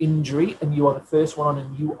injury and you are the first one on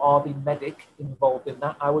and you are the medic involved in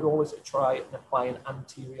that, I would always try and apply an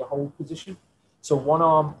anterior hold position. So one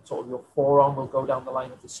arm, sort of your forearm, will go down the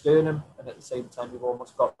line of the sternum, and at the same time you've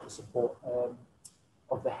almost got the support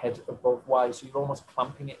of the head above Y. So you're almost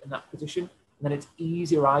clamping it in that position. And then it's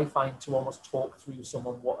easier, I find, to almost talk through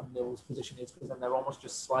someone what a Mills position is, because then they're almost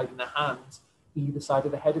just sliding their hands either side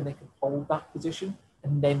of the head and they can hold that position.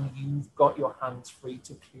 And then you've got your hands free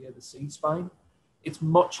to clear the C-spine. It's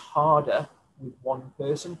much harder with one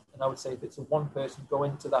person. And I would say if it's a one person, go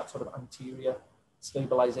into that sort of anterior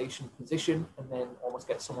stabilization position and then almost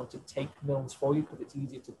get someone to take Mills for you, because it's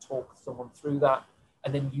easier to talk someone through that.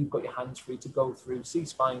 And then you've got your hands free to go through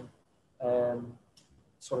C-spine,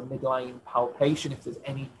 sort of midline palpation. If there's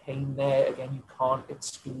any pain there, again, you can't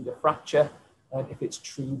exclude a fracture. If it's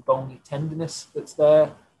true bony tenderness that's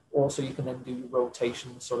there, also you can then do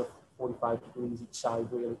rotations sort of 45 degrees each side,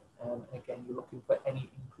 really. And again, you're looking for any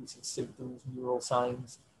increasing symptoms, neural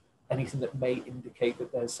signs, anything that may indicate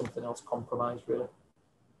that there's something else compromised, really.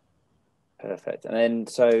 Perfect. And then,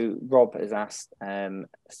 so Rob has asked,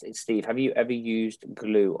 Steve, have you ever used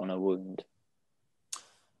glue on a wound?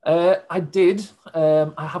 I did.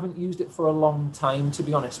 I haven't used it for a long time, to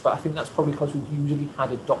be honest, but I think that's probably because we've usually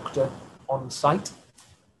had a doctor on site.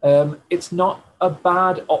 It's not a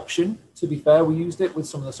bad option, to be fair. We used it with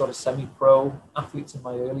some of the sort of semi-pro athletes in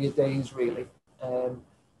my earlier days, really,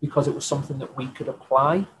 because it was something that we could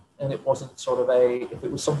apply, and it wasn't sort of if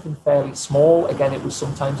it was something fairly small, again, it was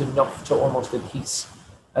sometimes enough to almost adhese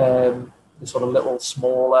the sort of little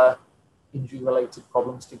smaller injury-related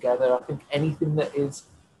problems together. I think anything that is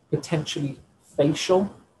potentially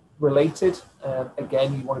facial related,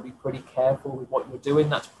 again, you want to be pretty careful with what you're doing.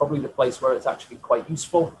 That's probably the place where it's actually quite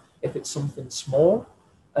useful if it's something small.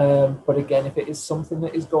 But again, if it is something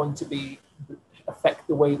that is going to affect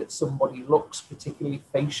the way that somebody looks, particularly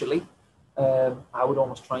facially, I would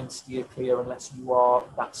almost try and steer clear unless you are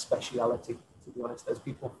that speciality, to be honest. There's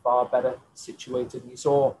people far better situated. You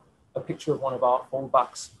saw a picture of one of our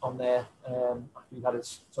fullbacks on there after he had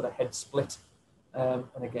his sort of head split. And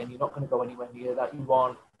again, you're not going to go anywhere near that. You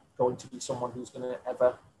aren't going to be someone who's going to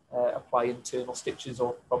ever apply internal stitches,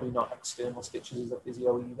 or probably not external stitches as a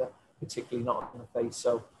physio either, particularly not on the face.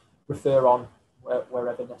 So refer on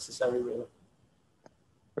wherever necessary, really.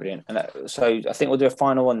 Brilliant. And so I think we'll do a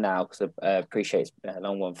final one now, because I appreciate it's been a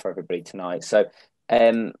long one for everybody tonight. So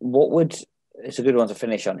it's a good one to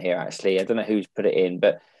finish on here, actually. I don't know who's put it in,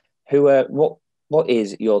 but what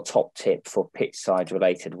is your top tip for pitch side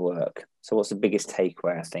related work? So what's the biggest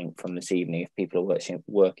takeaway, I think, from this evening if people are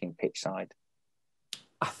working pitch side?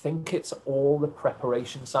 I think it's all the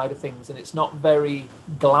preparation side of things, and it's not very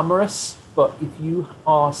glamorous, but if you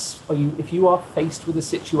are faced with a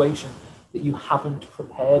situation that you haven't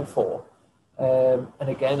prepared for, and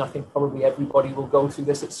again, I think probably everybody will go through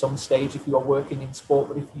this at some stage if you are working in sport,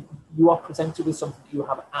 but if you are presented with something that you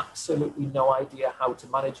have absolutely no idea how to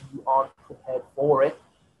manage and you aren't prepared for it,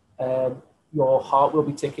 your heart will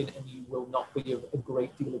be ticking and you will not be of a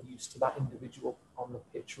great deal of use to that individual on the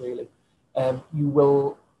pitch, really. You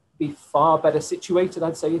will be far better situated,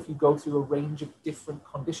 I'd say, if you go through a range of different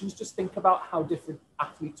conditions. Just think about how different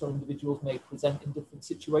athletes or individuals may present in different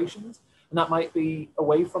situations. And that might be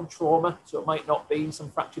away from trauma. So it might not be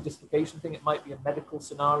some fracture dislocation thing. It might be a medical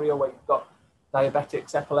scenario where you've got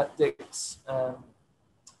diabetics, epileptics,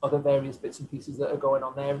 other various bits and pieces that are going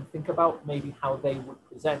on there. And think about maybe how they would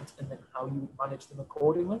present and then how you would manage them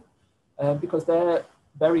accordingly. Because they're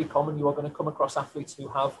very common. You are going to come across athletes who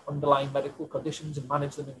have underlying medical conditions and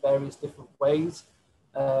manage them in various different ways.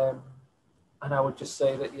 And I would just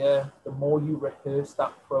say that, the more you rehearse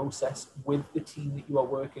that process with the team that you are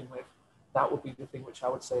working with, that would be the thing which I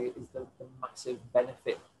would say is the massive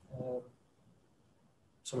benefit,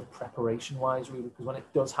 sort of preparation-wise, really, because when it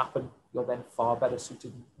does happen, you're then far better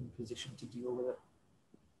suited in position to deal with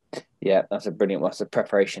it. Yeah, that's a brilliant one. So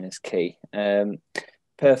preparation is key.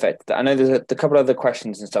 Perfect. I know there's a couple other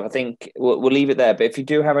questions and stuff. I think we'll leave it there. But if you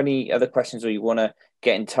do have any other questions, or you want to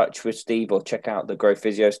get in touch with Steve or check out the Grow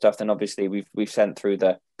Physio stuff, then obviously we've sent through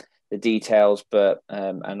the the details, but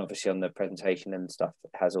and obviously on the presentation and stuff,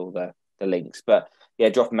 it has all the links. But yeah,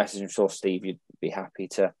 drop a message. I'm sure Steve, you'd be happy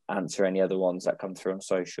to answer any other ones that come through on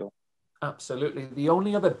social. Absolutely. The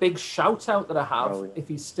only other big shout out that I have, if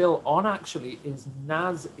he's still on actually, is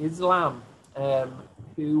Naz Islam,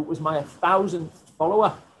 who was my 1,000th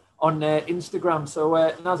follower on Instagram. So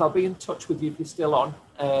Naz, I'll be in touch with you if you're still on,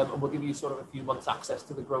 and we'll give you sort of a few months access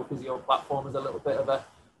to the Grow Physio platform as a little bit of a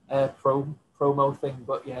promo thing.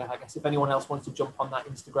 But yeah, I guess if anyone else wants to jump on that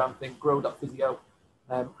Instagram thing, grow.physio,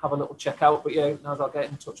 have a little check out. But yeah, Naz, I'll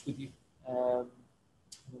get in touch with you. And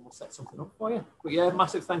then we'll set something up for you. But yeah,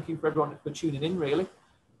 massive thank you for everyone for tuning in, really.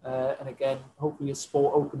 And again, hopefully as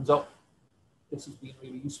sport opens up, this has been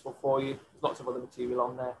really useful for you. There's lots of other material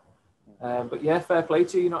on there. But yeah, fair play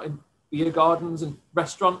to you. You're not in beer gardens and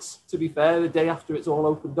restaurants, to be fair, the day after it's all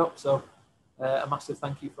opened up. So a massive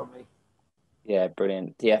thank you from me. Yeah,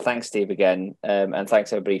 brilliant. Yeah, thanks, Steve, again. And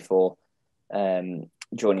thanks, everybody, for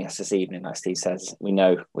joining us this evening. Like Steve says, we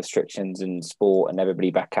know restrictions and sport and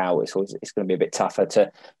everybody back out, it's going to be a bit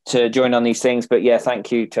tougher to join on these things. But yeah,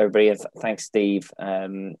 thank you to everybody. And thanks, Steve.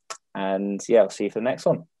 And yeah, I'll see you for the next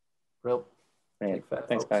one. Brilliant.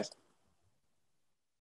 Thanks, guys.